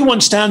 If everyone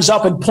stands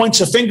up and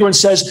points a finger and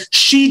says,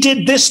 she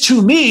did this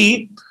to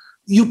me,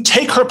 you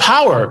take her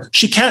power.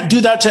 She can't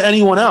do that to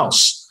anyone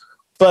else.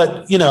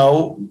 But,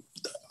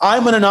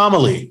 I'm an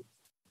anomaly,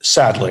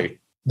 sadly.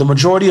 The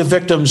majority of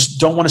victims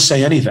don't want to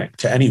say anything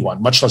to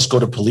anyone, much less go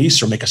to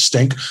police or make a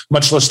stink,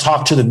 much less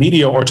talk to the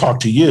media or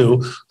talk to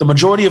you. The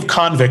majority of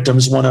con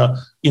victims want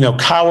to,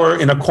 cower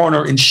in a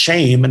corner in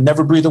shame and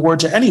never breathe a word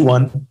to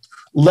anyone,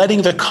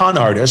 letting the con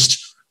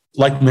artist,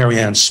 like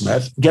Marianne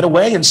Smyth, get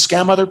away and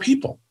scam other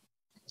people.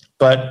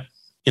 But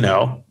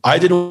I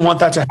didn't want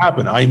that to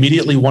happen. I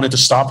immediately wanted to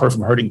stop her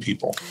from hurting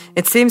people.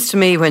 It seems to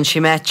me when she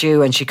met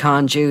you and she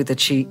conned you that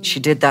she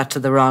did that to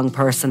the wrong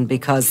person,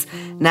 because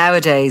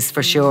nowadays,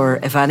 for sure,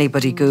 if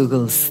anybody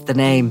Googles the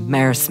name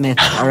Mair Smyth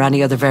or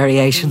any other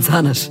variations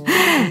on it,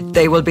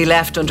 they will be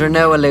left under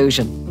no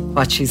illusion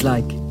what she's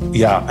like.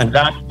 Yeah, and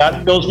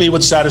that fills me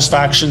with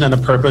satisfaction and a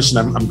purpose,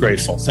 and I'm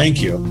grateful.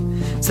 Thank you.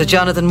 So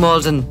Jonathan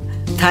Walden,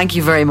 thank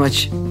you very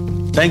much.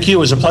 Thank you. It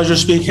was a pleasure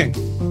speaking.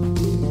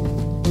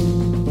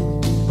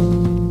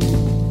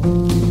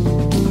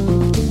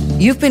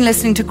 You've been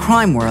listening to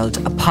Crime World,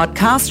 a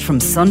podcast from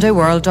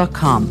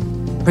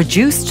SundayWorld.com,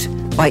 produced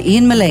by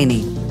Ian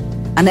Mullaney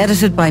and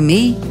edited by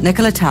me,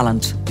 Nicola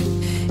Tallant.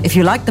 If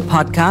you like the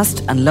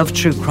podcast and love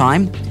true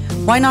crime,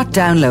 why not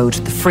download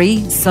the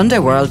free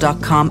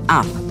SundayWorld.com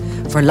app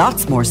for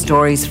lots more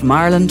stories from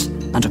Ireland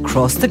and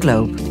across the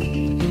globe.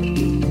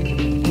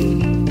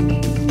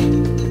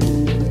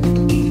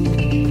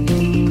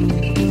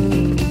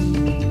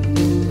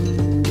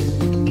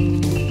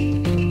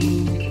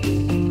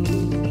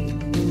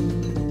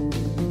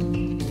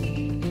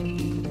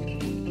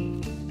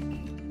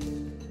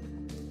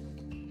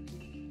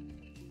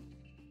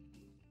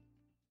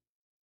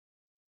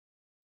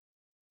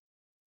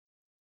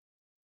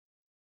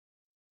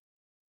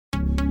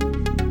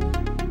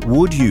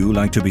 Would you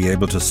like to be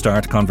able to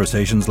start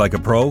conversations like a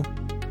pro?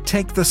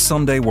 Take the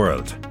Sunday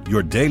World,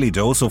 your daily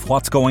dose of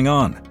what's going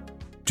on.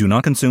 Do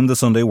not consume the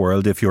Sunday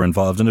World if you're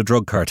involved in a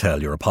drug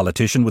cartel, you're a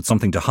politician with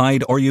something to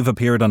hide, or you've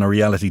appeared on a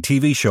reality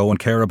TV show and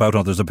care about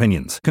others'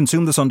 opinions.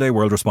 Consume the Sunday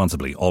World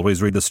responsibly.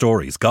 Always read the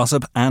stories,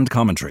 gossip and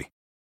commentary.